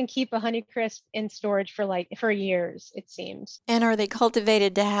you can keep a Honeycrisp in storage for years, it seems. And are they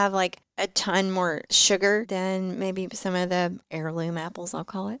cultivated to have like a ton more sugar than maybe some of the heirloom apples, I'll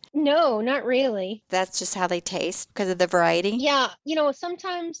call it? No, not really. That's just how they taste because of the variety? Yeah.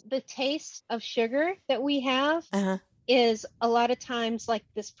 Sometimes the taste of sugar that we have is a lot of times like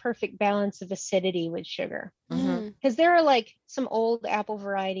this perfect balance of acidity with sugar. Because there are like some old apple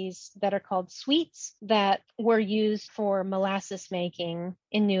varieties that are called sweets that were used for molasses making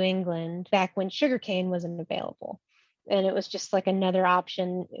in New England back when sugarcane wasn't available. And it was just like another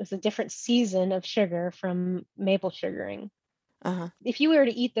option. It was a different season of sugar from maple sugaring. If you were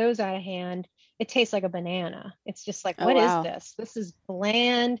to eat those out of hand, it tastes like a banana. It's just like, what is this? This is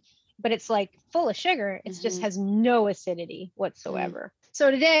bland, but it's like full of sugar. It just has no acidity whatsoever. So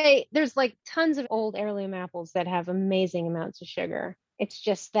today there's like tons of old heirloom apples that have amazing amounts of sugar. It's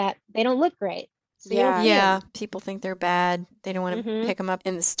just that they don't look great. So you don't see them. People think they're bad. They don't want to Mhm. pick them up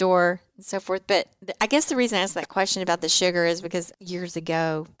in the store and so forth. But I guess the reason I asked that question about the sugar is because years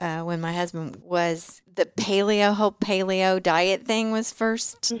ago, when my husband was the whole paleo diet thing was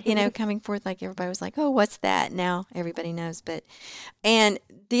first, coming forth, like everybody was like, oh, what's that? Now everybody knows. And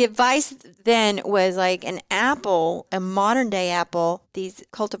the advice then was like an apple, a modern day apple, these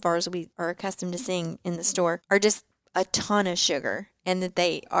cultivars we are accustomed to seeing in the store are just a ton of sugar, and that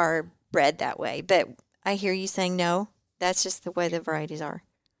they are bred that way. But I hear you saying no, that's just the way the varieties are.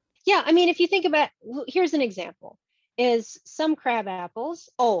 Yeah, I mean, if you think about, here's an example, is some crab apples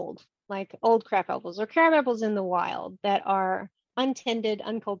like old crab apples or crab apples in the wild that are untended,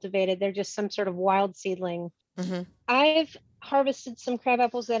 uncultivated. They're just some sort of wild seedling. Mm-hmm. I've harvested some crab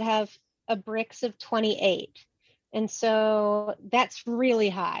apples that have a Brix of 28. And so that's really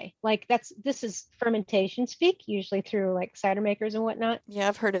high. Like this is fermentation speak, usually through like cider makers and whatnot. Yeah,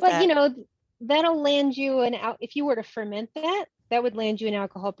 I've heard of But that. that'll land you if you were to ferment that would land you an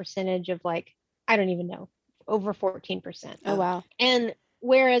alcohol percentage of like, I don't even know, over 14%. Oh, wow. And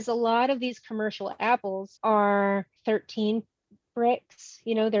whereas a lot of these commercial apples are 13 Brix,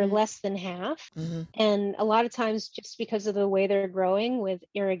 they're less than half. Mm-hmm. And a lot of times just because of the way they're growing with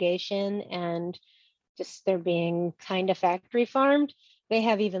irrigation and just they're being kind of factory farmed, they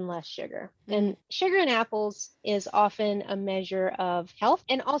have even less sugar. And sugar in apples is often a measure of health.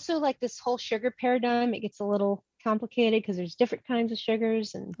 And also like this whole sugar paradigm, it gets a little complicated because there's different kinds of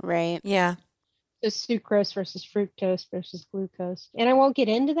sugars and Right. Yeah. so sucrose versus fructose versus glucose. And I won't get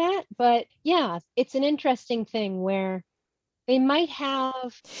into that, but yeah, it's an interesting thing where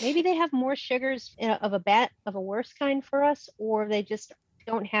maybe they have more sugars of a worse kind for us, or they just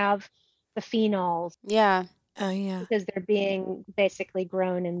don't have the phenols. Yeah. Oh, yeah. Because they're being basically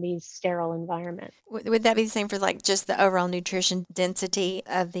grown in these sterile environments. Would that be the same for like just the overall nutrition density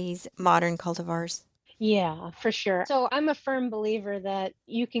of these modern cultivars? Yeah, for sure. So I'm a firm believer that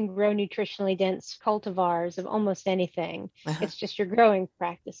you can grow nutritionally dense cultivars of almost anything. Uh-huh. It's just your growing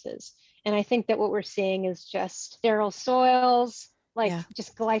practices. And I think that what we're seeing is just sterile soils,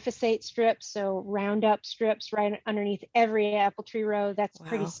 just glyphosate strips, so Roundup strips right underneath every apple tree row. That's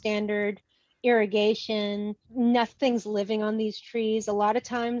pretty standard. Irrigation, nothing's living on these trees. A lot of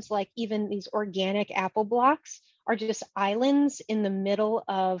times, like even these organic apple blocks are just islands in the middle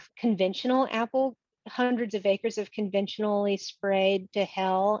of conventional apple, hundreds of acres of conventionally sprayed to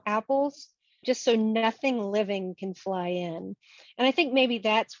hell apples, just so nothing living can fly in. And I think maybe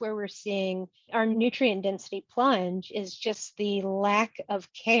that's where we're seeing our nutrient density plunge, is just the lack of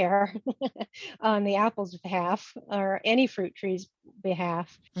care on the apple's behalf or any fruit tree's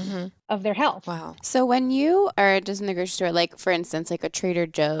behalf of their health. Wow. So when you are just in the grocery store, like for instance, like a Trader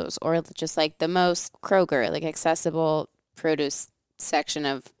Joe's or just like the most Kroger, like accessible produce section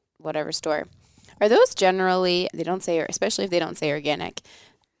of whatever store, are those generally, they don't say, especially if they don't say organic,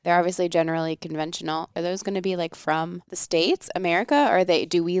 they're obviously generally conventional. Are those going to be like from the States, America? Or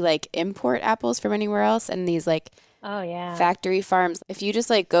do we like import apples from anywhere else? And these like factory farms, if you just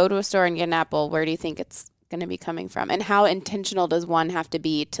like go to a store and get an apple, where do you think it's going to be coming from? And how intentional does one have to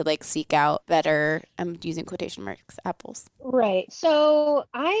be to like seek out better, I'm using quotation marks, apples? Right. So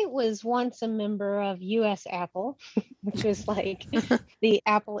I was once a member of US Apple, which is like the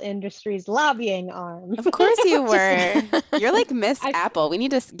Apple industry's lobbying arm. Of course you were. You're like Miss Apple. We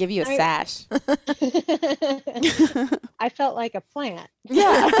need to give you a sash. I felt like a plant.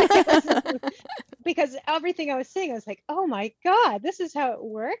 Yeah. Because everything I was seeing, I was like, oh my God, this is how it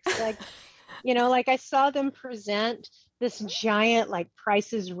works. Like, like I saw them present this giant like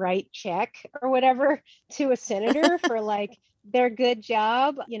Price is Right check or whatever to a senator for like their good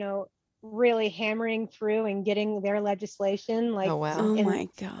job, really hammering through and getting their legislation like my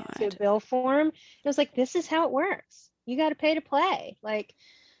God, to bill form. It was like, this is how it works. You got to pay to play. Like,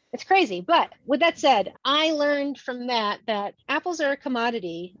 it's crazy. But with that said, I learned from that apples are a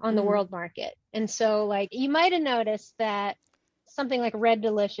commodity on the world market. And so like you might have noticed that something like Red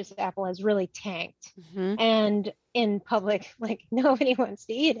Delicious apple has really tanked. And in public, like nobody wants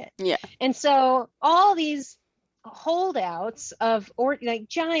to eat it. Yeah. And so all these holdouts of like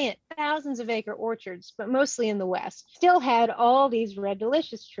giant thousands of acre orchards, but mostly in the West, still had all these Red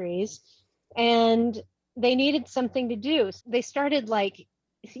Delicious trees, and they needed something to do. They started like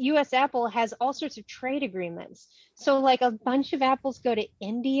US Apple has all sorts of trade agreements. So like a bunch of apples go to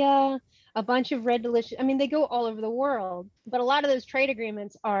India, a bunch of Red Delicious, I mean, they go all over the world, but a lot of those trade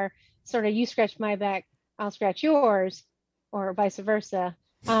agreements are sort of, you scratch my back, I'll scratch yours, or vice versa.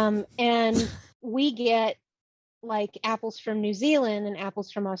 And we get like apples from New Zealand and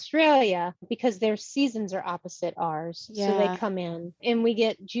apples from Australia because their seasons are opposite ours. So they come in, and we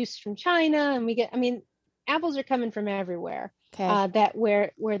get juice from China, and apples are coming from everywhere. That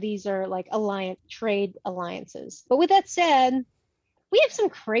where these are like trade alliances. But with that said, we have some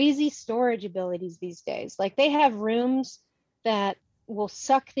crazy storage abilities these days. Like they have rooms that will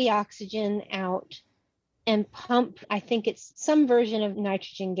suck the oxygen out and pump, I think it's some version of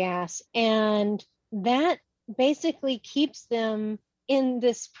nitrogen gas. And that basically keeps them in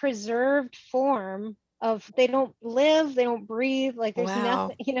this preserved form of they don't live, they don't breathe, like there's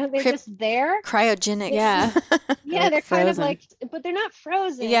nothing, they're just there. Cryogenic. Yeah. Yeah, like they're frozen. kind of like, but they're not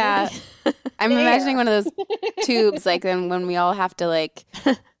frozen. Yeah. I'm imagining one of those tubes, like when we all have to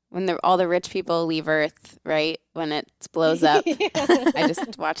when all the rich people leave Earth, right? When it blows up. Yeah. I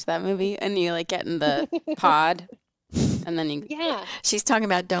just watched that movie, and you get in the pod, and then you. Yeah. She's talking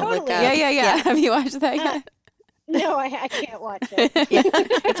about Don't Look Up. Yeah. Have you watched that yet? No, I can't watch it. Yeah,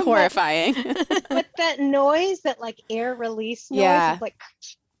 it's horrifying. But that noise, that like air release noise, is like,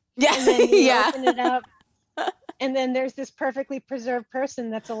 yeah, and then you open it up, and then there's this perfectly preserved person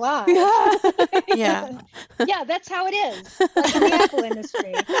that's alive. Yeah. Yeah, that's how it is, like in the apple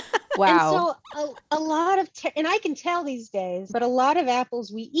industry. Wow. And so a lot of, and I can tell these days, but a lot of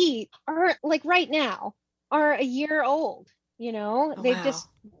apples we eat are like right now are a year old. They've just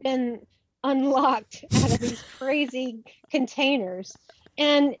been unlocked out of these crazy containers,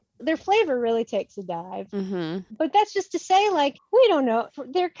 and their flavor really takes a dive. Mm-hmm. But that's just to say, like, we don't know.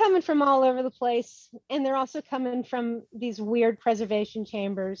 They're coming from all over the place, and they're also coming from these weird preservation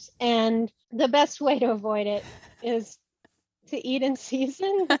chambers. And the best way to avoid it is to eat in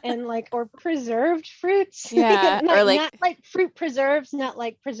season and or preserved fruits. Yeah. not, or not like fruit preserves, not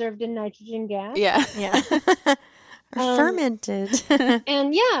like preserved in nitrogen gas. Yeah. Yeah. Fermented.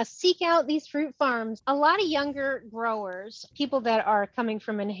 And seek out these fruit farms. A lot of younger growers, people that are coming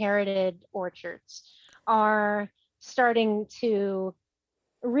from inherited orchards, are starting to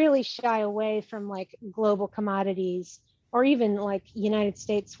really shy away from global commodities or even United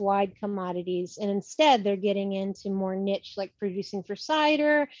States wide commodities. And instead they're getting into more niche, like producing for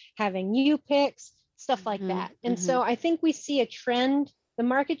cider, having U-picks, stuff like that. And so I think we see a trend. The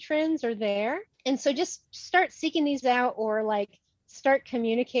market trends are there. And so just start seeking these out, or start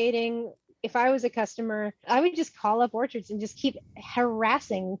communicating. If I was a customer, I would just call up orchards and just keep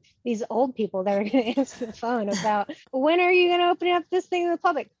harassing these old people that are going to answer the phone about, when are you going to open up this thing to the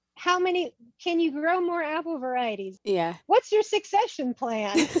public? How many, can you grow more apple varieties? Yeah. What's your succession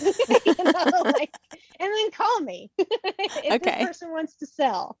plan? And then call me if this person wants to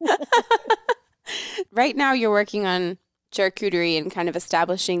sell. Right now you're working on charcuterie and kind of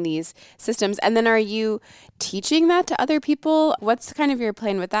establishing these systems. And then are you teaching that to other people? What's kind of your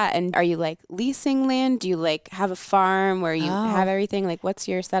plan with that? And are you leasing land? Do you have a farm where you have everything? What's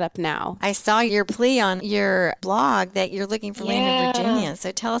your setup now? I saw your plea on your blog that you're looking for land in Virginia.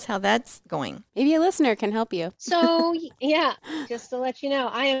 So tell us how that's going. Maybe a listener can help you. So just to let you know,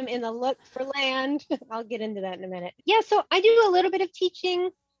 I am in the look for land. I'll get into that in a minute. Yeah, so I do a little bit of teaching.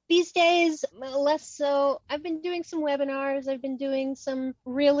 These days, less so. I've been doing some webinars. I've been doing some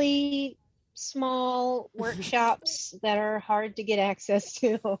really small workshops that are hard to get access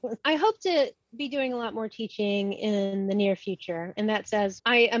to. I hope to be doing a lot more teaching in the near future. And that says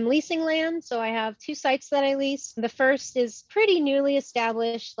I am leasing land. So I have 2 sites that I lease. The first is pretty newly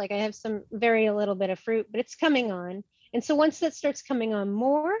established. I have some very little bit of fruit, but it's coming on. And so once that starts coming on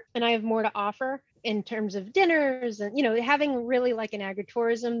more, and I have more to offer in terms of dinners and, having really an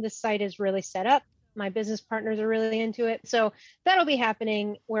agritourism, this site is really set up. My business partners are really into it. So that'll be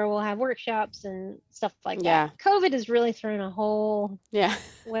happening, where we'll have workshops and stuff like that. COVID has really thrown a whole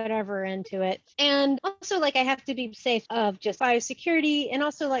whatever into it. And also I have to be safe of just biosecurity and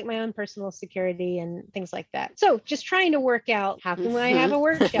also my own personal security and things like that. So just trying to work out how can I have a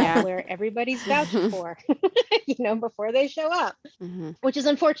workshop where everybody's vouched for, before they show up, which is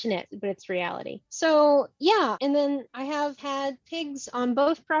unfortunate, but it's reality. So and then I have had pigs on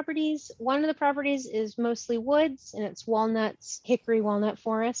both properties. One of the properties is mostly woods, and it's walnuts, hickory walnut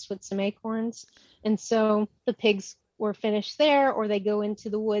forest with some acorns. And so the pigs were finished there, or they go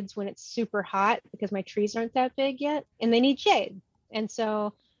into the woods when it's super hot because my trees aren't that big yet and they need shade. And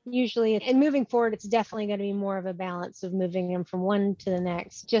so usually, and moving forward, it's definitely going to be more of a balance of moving them from one to the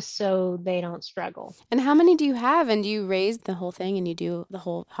next, just so they don't struggle. And how many do you have? And do you raise the whole thing and you do the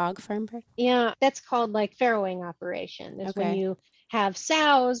whole hog farm part? Yeah, that's called farrowing operation. Is when you have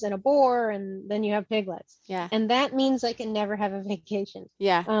sows and a boar, and then you have piglets. Yeah. And that means I can never have a vacation.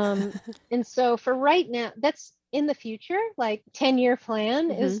 Yeah. And so for right now, that's in the future, like 10-year plan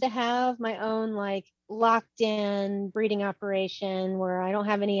Mhm. is to have my own like locked in breeding operation where I don't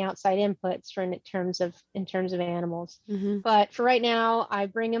have any outside inputs in terms of animals. Mhm. But for right now, I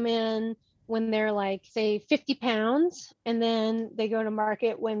bring them in when they're like, say, 50 pounds, and then they go to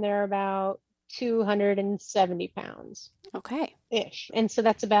market when they're about 270 pounds Okay. ish. And so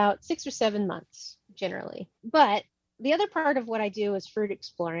that's about 6 or 7 months generally. But the other part of what I do is fruit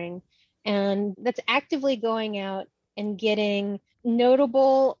exploring, and that's actively going out and getting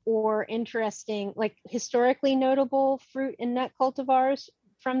notable or interesting, like historically notable fruit and nut cultivars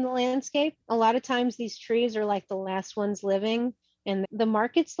from the landscape. A lot of times these trees are like the last ones living. And the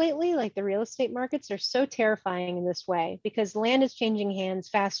markets lately, like the real estate markets, are so terrifying in this way because land is changing hands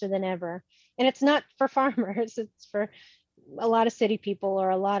faster than ever. And it's not for farmers, it's for a lot of city people or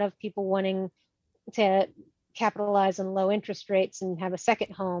a lot of people wanting to capitalize on low interest rates and have a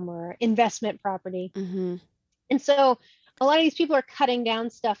second home or investment property. Mm-hmm. And so a lot of these people are cutting down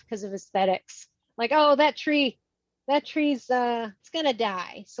stuff because of aesthetics. Like, oh, that tree's it's gonna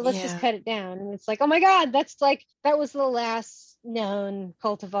die, so let's just cut it down. And it's like, oh my God, that was the last known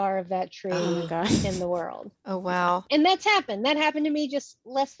cultivar of that tree in the world. Oh wow. And that happened to me just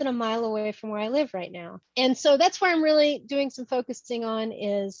less than a mile away from where I live right now. And so that's where I'm really doing some focusing on,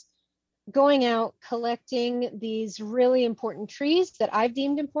 is going out collecting these really important trees that I've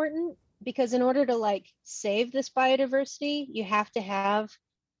deemed important, because in order to like save this biodiversity, you have to have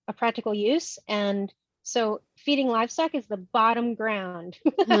a practical use. And so feeding livestock is the bottom ground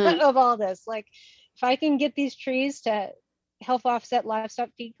of all this. Like, if I can get these trees to help offset livestock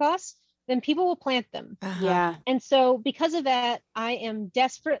feed costs, then people will plant them. Yeah. And so because of that, I am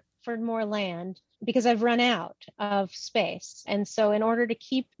desperate for more land because I've run out of space. And so in order to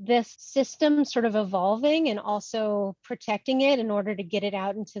keep this system sort of evolving and also protecting it in order to get it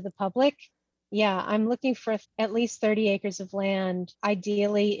out into the public, I'm looking for at least 30 acres of land,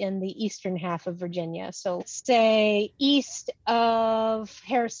 ideally in the eastern half of Virginia. So say east of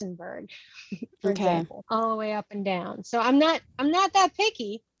Harrisonburg, for example, all the way up and down. So I'm not that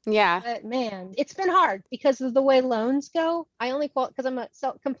picky. Yeah. But man, it's been hard because of the way loans go. I only because I'm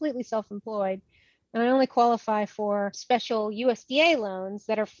completely self-employed, and I only qualify for special USDA loans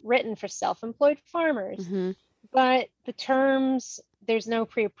that are written for self-employed farmers. Mm-hmm. But the terms, there's no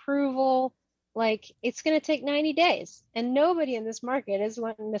pre-approval. Like, it's going to take 90 days, and nobody in this market is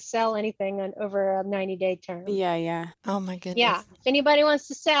wanting to sell anything on over a 90-day term. Yeah. Oh my goodness. Yeah. If anybody wants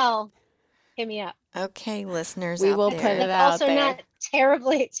to sell, hit me up. Okay, listeners, we will there. put it it's out also there. Not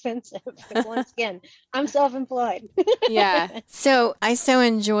terribly expensive. Once again, I'm self-employed. Yeah. So I so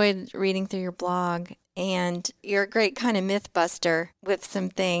enjoyed reading through your blog, and you're a great kind of myth buster with some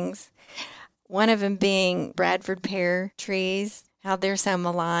things. One of them being Bradford pear trees, how they're so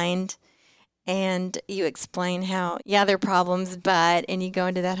maligned. And you explain how, there are problems, and you go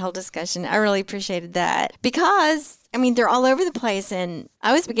into that whole discussion. I really appreciated that because, they're all over the place, and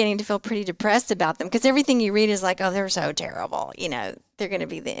I was beginning to feel pretty depressed about them because everything you read is like, oh, they're so terrible. They're going to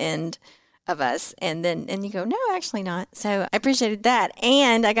be the end of us. And you go, no, actually not. So I appreciated that.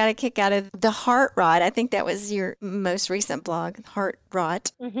 And I got a kick out of the heart rot. I think that was your most recent blog, heart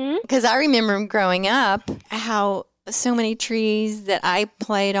rot. Because I remember growing up how so many trees that I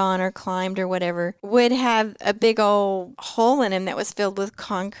played on or climbed or whatever would have a big old hole in them that was filled with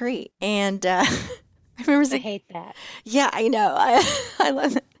concrete. And I remember I hate that. Yeah, I know. I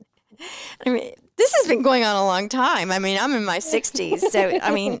love it. This has been going on a long time. I'm in my 60s.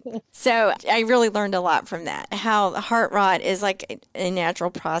 So I really learned a lot from that. How the heart rot is like a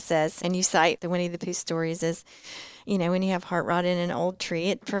natural process. And you cite the Winnie the Pooh stories as, when you have heart rot in an old tree,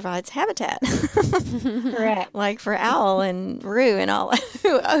 it provides habitat. Correct. Like for owl and roo and all,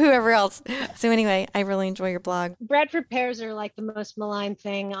 whoever else. So anyway, I really enjoy your blog. Bradford pears are like the most maligned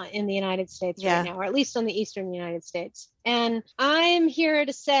thing in the United States right now, or at least on the eastern United States. And I'm here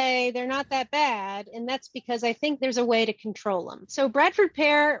to say they're not that bad. And that's because I think there's a way to control them. So Bradford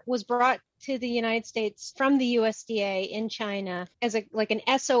pear was brought to the United States from the USDA in China as an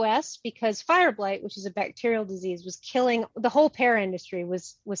SOS because fire blight, which is a bacterial disease, was killing the whole pear industry,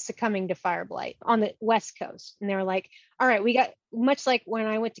 was succumbing to fire blight on the West Coast. And they were like, all right, we got, much like when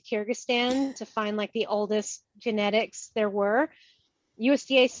I went to Kyrgyzstan to find like the oldest genetics there were,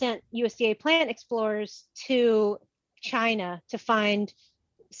 USDA sent USDA plant explorers to China to find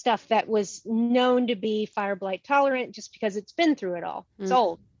stuff that was known to be fire blight tolerant just because it's been through it all. It's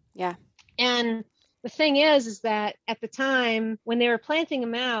old. Yeah. And The thing is that at the time when they were planting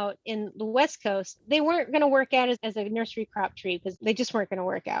them out in the West Coast, they weren't going to work out as a nursery crop tree because they just weren't going to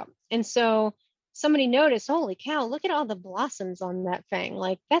work out. And so somebody noticed, holy cow, look at all the blossoms on that thing.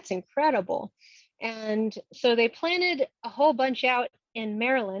 Like, that's incredible. And so they planted a whole bunch out in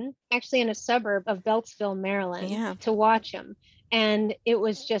Maryland, actually in a suburb of Beltsville, Maryland, to watch them. And it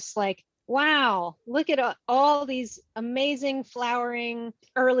was just like, wow, look at all these amazing flowering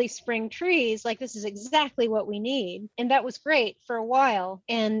early spring trees. Like, this is exactly what we need. And that was great for a while.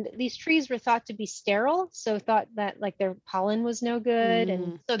 And these trees were thought to be sterile. So thought that like their pollen was no good.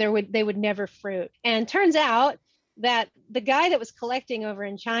 And so they would never fruit. And turns out that the guy that was collecting over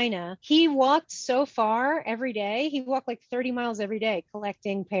in China, he walked so far every day. He walked like 30 miles every day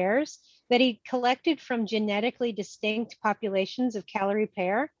collecting pears that he collected from genetically distinct populations of Callery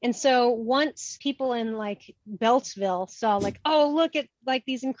pear. And so once people in like Beltsville saw like, oh, look at like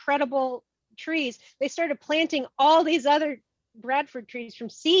these incredible trees, they started planting all these other Bradford trees from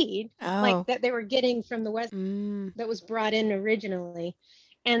seed, like that they were getting from the West that was brought in originally.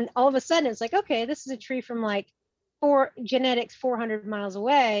 And all of a sudden it's like, okay, this is a tree from like genetics 400 miles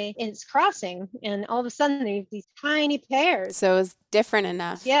away, and it's crossing, and all of a sudden they have these tiny pears. So it's different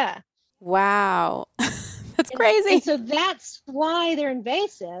enough. Yeah. Wow. That's crazy. And so that's why they're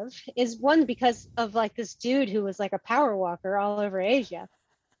invasive, is one, because of like this dude who was like a power walker all over Asia,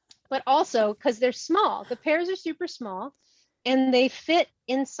 but also because they're small. The pears are super small, and they fit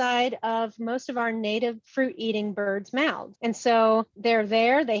inside of most of our native fruit-eating birds' mouths. And so they're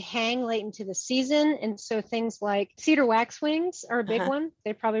there, they hang late into the season. And so things like cedar waxwings are a big one.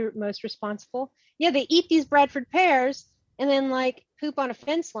 They're probably most responsible. Yeah, they eat these Bradford pears and then like poop on a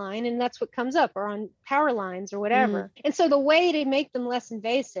fence line, and that's what comes up, or on power lines or whatever. And so the way to make them less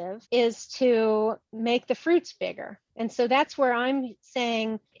invasive is to make the fruits bigger. And so that's where I'm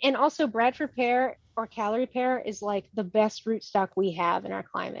saying, and also Bradford pear or Callery pear is like the best rootstock we have in our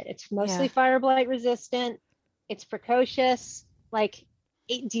climate. It's mostly fire blight resistant. It's precocious. Like,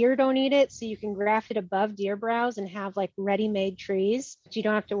 deer don't eat it, so you can graft it above deer browse and have like ready-made trees that you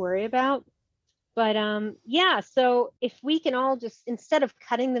don't have to worry about. But so if we can all just, instead of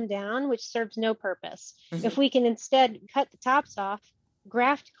cutting them down, which serves no purpose, if we can instead cut the tops off,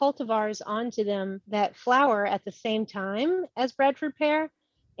 graft cultivars onto them that flower at the same time as Bradford pear,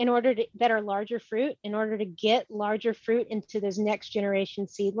 that are larger fruit, in order to get larger fruit into those next generation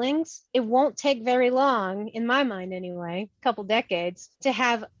seedlings, it won't take very long, in my mind anyway, a couple decades, to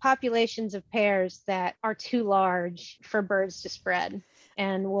have populations of pears that are too large for birds to spread,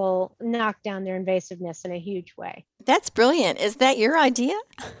 and will knock down their invasiveness in a huge way. That's brilliant. Is that your idea?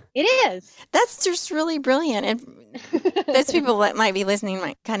 It is. That's just really brilliant. And those people that might be listening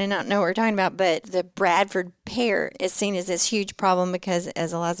might kind of not know what we're talking about, but the Bradford pear is seen as this huge problem because,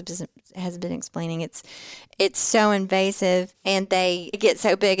 as Eliza has been explaining, it's so invasive, and they get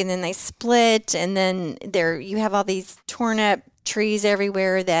so big and then they split, and then you have all these torn up trees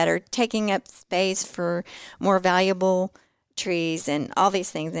everywhere that are taking up space for more valuable trees and all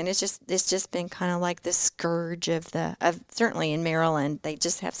these things. And it's just been kind of like the scourge of certainly in Maryland. They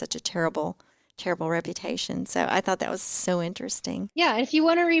just have such a terrible reputation. So I thought that was so interesting. Yeah, and if you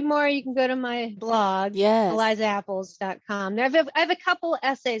want to read more, you can go to my blog, elizaapples.com. I have a couple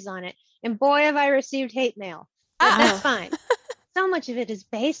essays on it, and boy, have I received hate mail. That's fine. So much of it is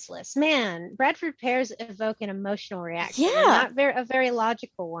baseless. Man, Bradford pears evoke an emotional reaction. Yeah. Not a very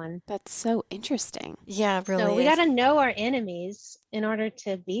logical one. That's so interesting. Yeah, really. So we got to know our enemies in order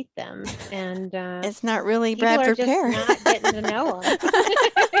to beat them. And it's not really Bradford pear. Not getting to know them.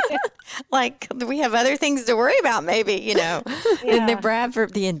 Like, we have other things to worry about, maybe, in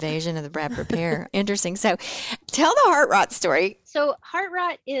the invasion of the Bradford pear. Interesting. So tell the heart rot story. So heart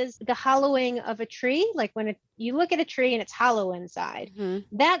rot is the hollowing of a tree. Like when you look at a tree and it's hollow inside,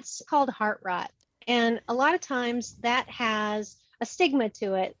 that's called heart rot. And a lot of times that has a stigma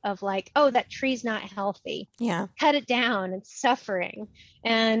to it of like, oh, that tree's not healthy. Yeah. Cut it down. It's suffering.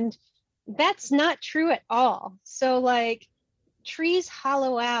 And that's not true at all. So like, trees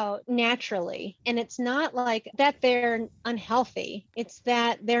hollow out naturally, and it's not like that they're unhealthy. It's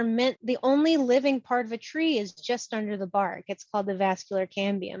that the only living part of a tree is just under the bark. It's called the vascular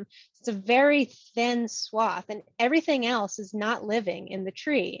cambium. It's a very thin swath, and everything else is not living in the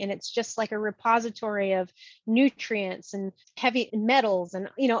tree. And it's just like a repository of nutrients and heavy metals and,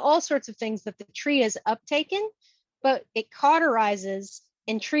 all sorts of things that the tree has uptaken, but it cauterizes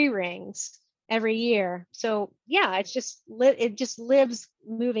in tree rings every year. So yeah, it just lives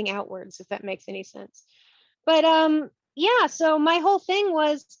moving outwards, if that makes any sense. But so my whole thing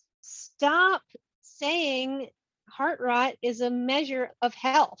was stop saying heart rot is a measure of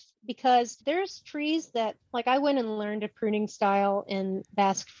health, because there's trees that, like, I went and learned a pruning style in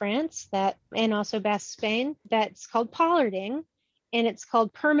Basque France and also Basque Spain, that's called pollarding, and it's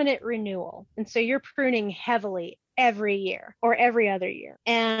called permanent renewal. And so you're pruning heavily every year or every other year.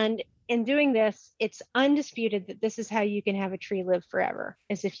 And in doing this, it's undisputed that this is how you can have a tree live forever,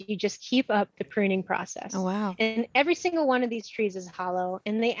 is if you just keep up the pruning process. Oh, wow. And every single one of these trees is hollow,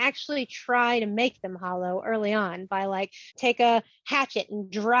 and they actually try to make them hollow early on by, like, take a hatchet and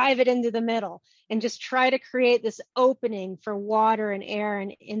drive it into the middle and just try to create this opening for water and air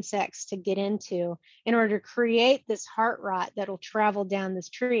and insects to get into in order to create this heart rot that'll travel down this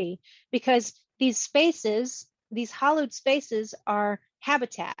tree. Because these spaces, these hollowed spaces, are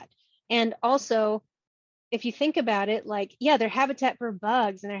habitat. And also, if you think about it, like, yeah, they're habitat for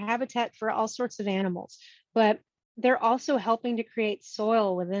bugs and they're habitat for all sorts of animals, but they're also helping to create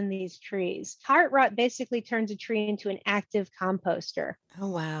soil within these trees. Heart rot basically turns a tree into an active composter. Oh,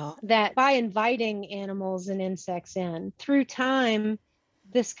 wow. That by inviting animals and insects in, through time,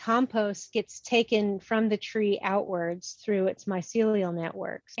 this compost gets taken from the tree outwards through its mycelial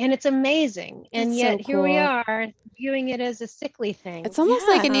networks. And it's amazing. And That's yet so here we cool. are viewing it as a sickly thing. It's almost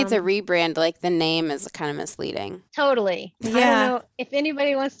like it needs a rebrand. Like the name is kind of misleading. Totally. Yeah. I don't know if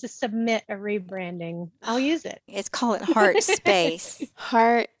anybody wants to submit a rebranding. I'll use it. It's call it heart space.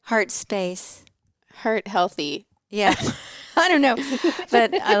 Heart Space. Heart healthy. Yeah. I don't know,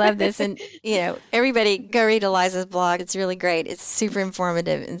 but I love this. And, everybody go read Eliza's blog. It's really great. It's super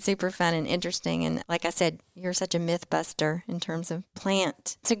informative and super fun and interesting. And like I said, you're such a myth buster in terms of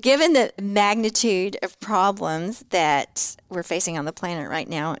plant. So given the magnitude of problems that we're facing on the planet right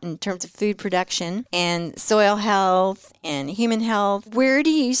now in terms of food production and soil health and human health, where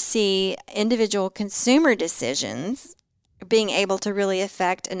do you see individual consumer decisions being able to really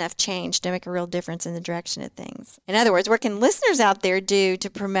affect enough change to make a real difference in the direction of things? In other words, what can listeners out there do to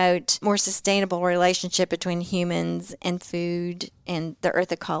promote more sustainable relationship between humans and food and the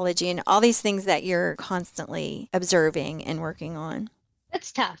earth ecology and all these things that you're constantly observing and working on?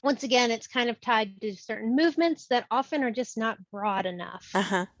 It's tough. Once again, it's kind of tied to certain movements that often are just not broad enough.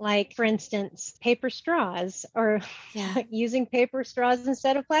 Like, for instance, paper straws, or using paper straws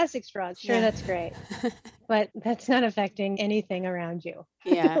instead of plastic straws. Sure, that's great. But that's not affecting anything around you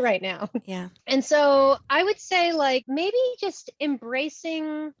right now. Yeah. And so I would say, like, maybe just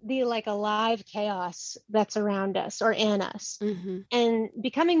embracing the, like, alive chaos that's around us or in us, and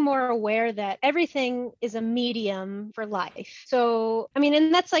becoming more aware that everything is a medium for life. So, I mean,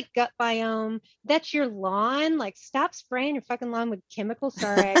 and that's like gut biome. That's your lawn. Like, stop spraying your fucking lawn with chemicals.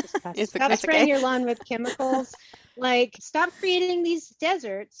 Sorry, I just cussed. Stop spraying your lawn with chemicals. Like, stop creating these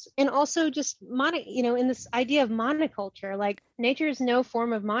deserts. And also just in this idea of monoculture, like, nature is no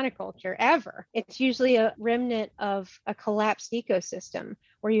form of monoculture ever. It's usually a remnant of a collapsed ecosystem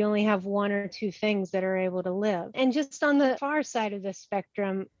where you only have one or two things that are able to live. And just on the far side of the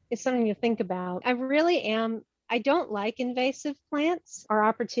spectrum is something to think about. I don't like invasive plants or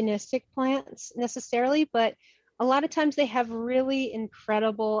opportunistic plants necessarily, but a lot of times they have really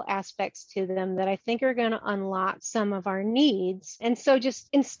incredible aspects to them that I think are going to unlock some of our needs. And so just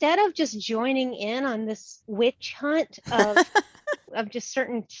instead of just joining in on this witch hunt of just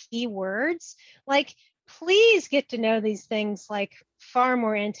certain keywords, like, please get to know these things, like, far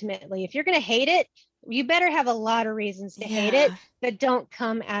more intimately. If you're going to hate it, you better have a lot of reasons to hate it that don't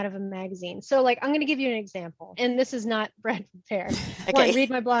come out of a magazine. So, like, I'm going to give you an example, and this is not Bradford Pear. One, read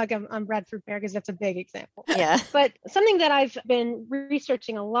my blog on Bradford Pear, because that's a big example. Yeah. But something that I've been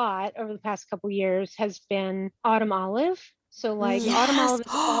researching a lot over the past couple years has been autumn olive. So, like, autumn olive is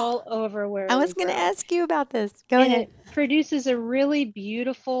all over where I was going to ask you about this. Go ahead. It produces a really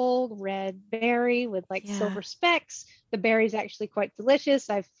beautiful red berry with, like, silver specks. The berry is actually quite delicious.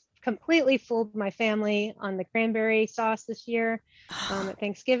 I've completely fooled my family on the cranberry sauce this year at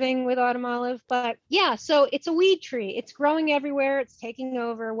Thanksgiving with autumn olive. But yeah, so it's a weed tree. It's growing everywhere. It's taking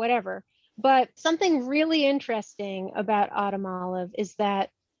over, whatever. But something really interesting about autumn olive is that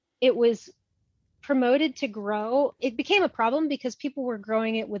it was promoted to grow. It became a problem because people were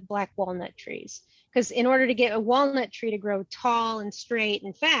growing it with black walnut trees. Because in order to get a walnut tree to grow tall and straight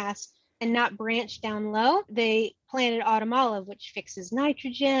and fast and not branch down low, they planted autumn olive, which fixes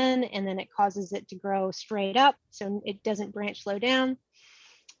nitrogen, and then it causes it to grow straight up so it doesn't branch low down.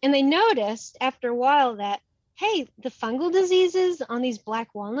 And they noticed after a while that, hey, the fungal diseases on these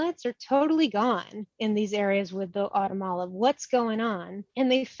black walnuts are totally gone in these areas with the autumn olive. What's going on? And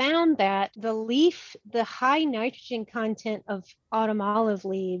they found that the high nitrogen content of autumn olive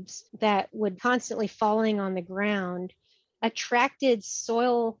leaves that would constantly falling on the ground attracted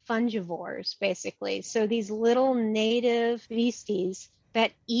soil fungivores, basically. So these little native beasties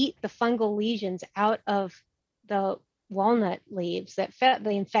that eat the fungal lesions out of the walnut leaves, that fed the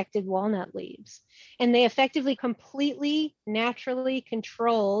infected walnut leaves. And they effectively completely naturally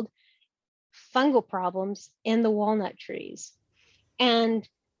controlled fungal problems in the walnut trees. And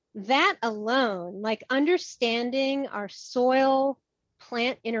that alone, like understanding our soil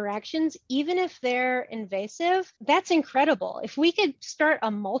plant interactions, even if they're invasive, that's incredible. If we could start a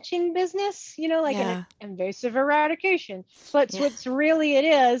mulching business, like an invasive eradication, but what's really it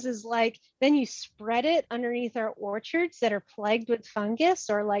is like, then you spread it underneath our orchards that are plagued with fungus,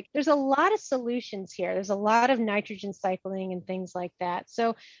 or like, there's a lot of solutions here. There's a lot of nitrogen cycling and things like that.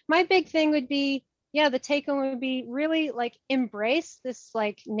 So my big thing would be, the take home would be really like embrace this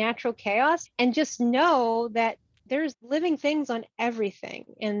like natural chaos and just know that there's living things on everything,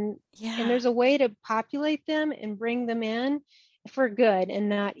 and there's a way to populate them and bring them in for good and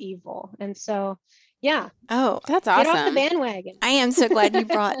not evil. And so, oh, that's awesome. Get off the bandwagon. I am so glad you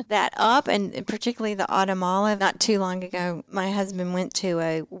brought that up, and particularly the autumn olive. Not too long ago, my husband went to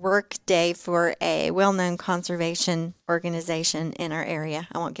a work day for a well-known conservation organization in our area.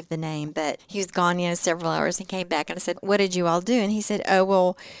 I won't give the name, but he was gone, several hours. He came back and I said, "What did you all do?" And he said, "Oh,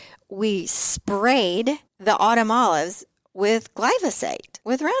 well, we sprayed the autumn olives with glyphosate,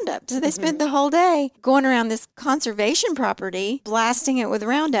 with Roundup." So they spent the whole day going around this conservation property, blasting it with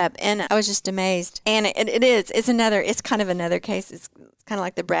Roundup. And I was just amazed. And it's kind of another case. It's kind of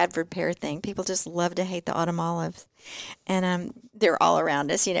like the Bradford pear thing. People just love to hate the autumn olives. And they're all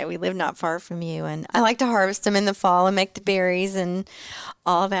around us. We live not far from you. And I like to harvest them in the fall and make the berries and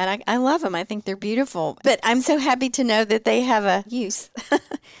all that. I love them. I think they're beautiful. But I'm so happy to know that they have a use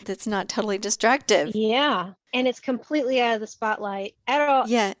that's not totally destructive. Yeah. And it's completely out of the spotlight at all.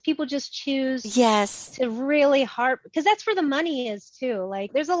 Yeah. People just choose to really because that's where the money is too.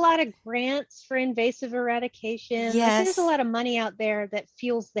 Like there's a lot of grants for invasive eradication. Yes. Like, there's a lot of money out there that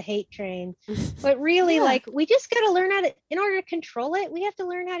fuels the hate train. But really, like, we just got to learn in order to control it, we have to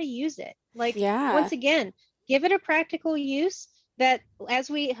learn how to use it. Like, once again, give it a practical use that as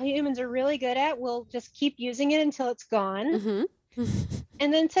we humans are really good at, we'll just keep using it until it's gone.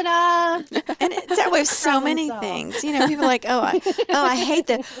 And then ta-da! And it's that way with so many things. People are like, I hate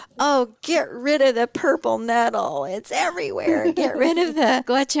get rid of the purple nettle. It's everywhere. Get rid of the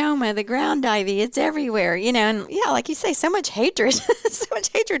glechoma, the ground ivy. It's everywhere. And like you say, so much hatred. So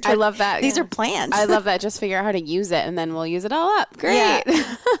much hatred. I love that. These are plants. I love that. Just figure out how to use it and then we'll use it all up. Great.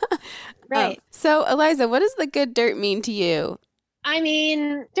 Yeah. Right. So Eliza, what does the good dirt mean to you? I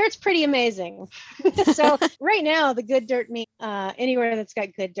mean, dirt's pretty amazing. So right now, the good dirt means anywhere that's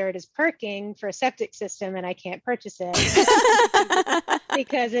got good dirt is perking for a septic system, and I can't purchase it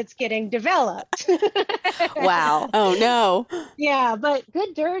because it's getting developed. Wow. Oh, no. Yeah, but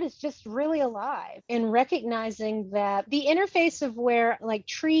good dirt is just really alive in recognizing that the interface of where like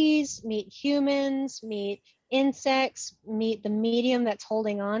trees meet humans, meet insects, meet the medium that's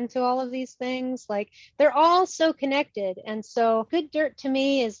holding on to all of these things, like they're all so connected. And so good dirt to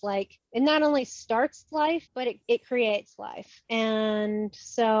me is like, it not only starts life, but it creates life. And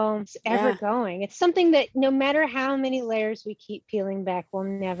so it's ever going. It's something that no matter how many layers we keep peeling back, we'll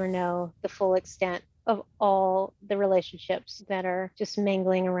never know the full extent of all the relationships that are just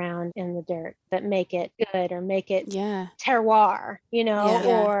mingling around in the dirt that make it good or make it terroir,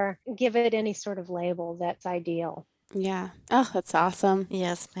 or give it any sort of label that's ideal. Yeah. Oh, that's awesome.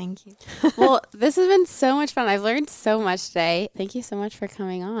 Yes, thank you. Well, this has been so much fun. I've learned so much today. Thank you so much for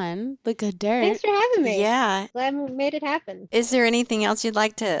coming on The Good Dirt. Thanks for having me. Yeah. Glad we made it happen. Is there anything else you'd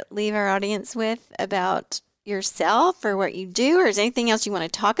like to leave our audience with about yourself or what you do, or is there anything else you want to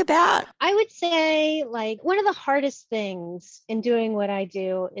talk about? I would say like one of the hardest things in doing what I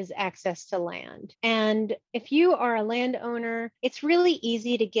do is access to land. And if you are a landowner, it's really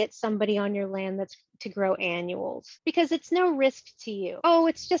easy to get somebody on your land that's to grow annuals because it's no risk to you. Oh,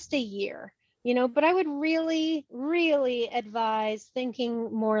 it's just a year. But I would really, really advise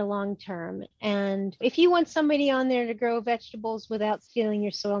thinking more long term. And if you want somebody on there to grow vegetables without stealing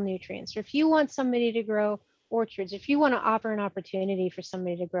your soil nutrients, or if you want somebody to grow orchards, if you want to offer an opportunity for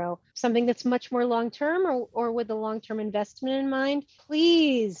somebody to grow something that's much more long term or with a long term investment in mind,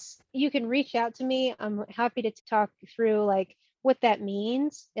 please, you can reach out to me. I'm happy to talk through like what that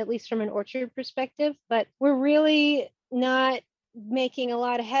means, at least from an orchard perspective. But we're really not making a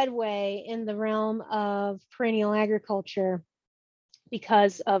lot of headway in the realm of perennial agriculture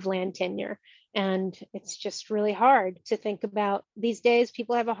because of land tenure. And it's just really hard to think about. These days,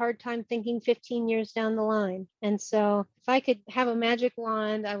 people have a hard time thinking 15 years down the line. And so if I could have a magic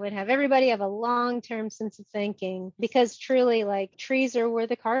wand, I would have everybody have a long-term sense of thinking, because truly, like, trees are where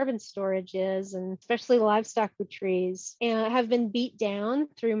the carbon storage is, and especially livestock with trees. And I have been beat down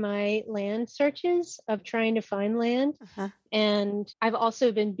through my land searches of trying to find land. And I've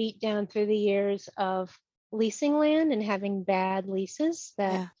also been beat down through the years of leasing land and having bad leases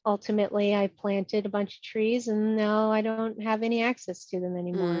that ultimately I planted a bunch of trees and now I don't have any access to them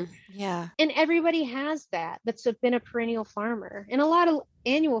anymore. And everybody has that. That's been a perennial farmer, and a lot of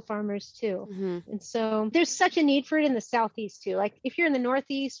annual farmers too. And so there's such a need for it in the Southeast too. Like if you're in the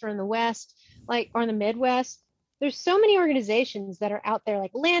Northeast or in the West, like, or in the Midwest, there's so many organizations that are out there,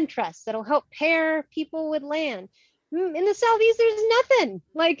 like land trusts, that'll help pair people with land. In the Southeast, there's nothing.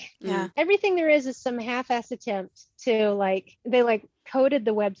 Like, everything there is some half-ass attempt to, like, they like coded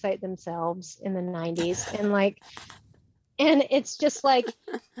the website themselves in the 90s, and it's just like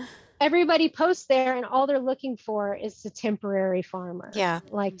everybody posts there, and all they're looking for is a temporary farmer,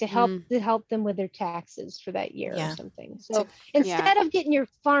 like to help them with their taxes for that year or something. So instead of getting your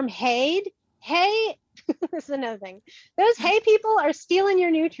farm hay. This is another thing. Those hay people are stealing your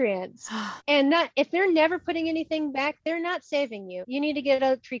nutrients, and if they're never putting anything back, they're not saving you. You need to get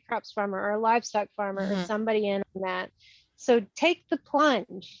a tree crops farmer or a livestock farmer or somebody in on that. So take the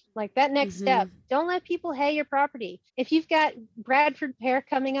plunge, like that next step. Don't let people hay your property. If you've got Bradford pear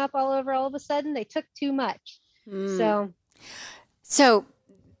coming up all over, all of a sudden they took too much. So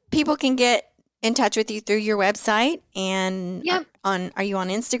people can get in touch with you through your website, and are you on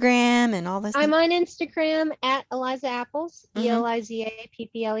Instagram and all this? I'm on Instagram at Eliza Apples,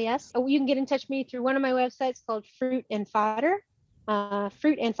 ELIZAPPLES. You can get in touch with me through one of my websites called Fruit and Fodder,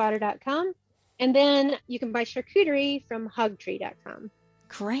 fruitandfodder.com. And then you can buy charcuterie from hugtree.com.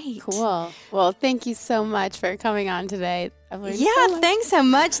 Great. Cool. Well, thank you so much for coming on today. Thanks so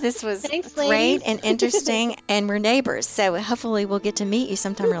much. This was great and interesting, and we're neighbors, so hopefully we'll get to meet you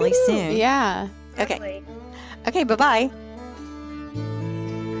sometime really soon. Yeah. Okay. Okay, bye-bye.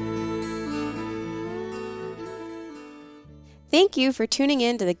 Thank you for tuning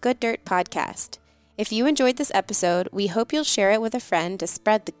in to the Good Dirt Podcast. If you enjoyed this episode, we hope you'll share it with a friend to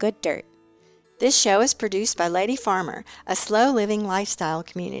spread the good dirt. This show is produced by Lady Farmer, a slow living lifestyle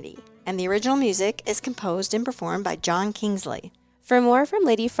community, and the original music is composed and performed by John Kingsley. For more from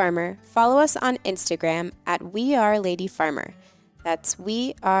Lady Farmer, follow us on Instagram at We Are Lady Farmer. That's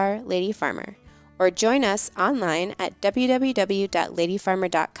We Are Lady Farmer. Or join us online at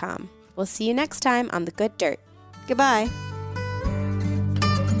www.ladyfarmer.com. We'll see you next time on The Good Dirt. Goodbye.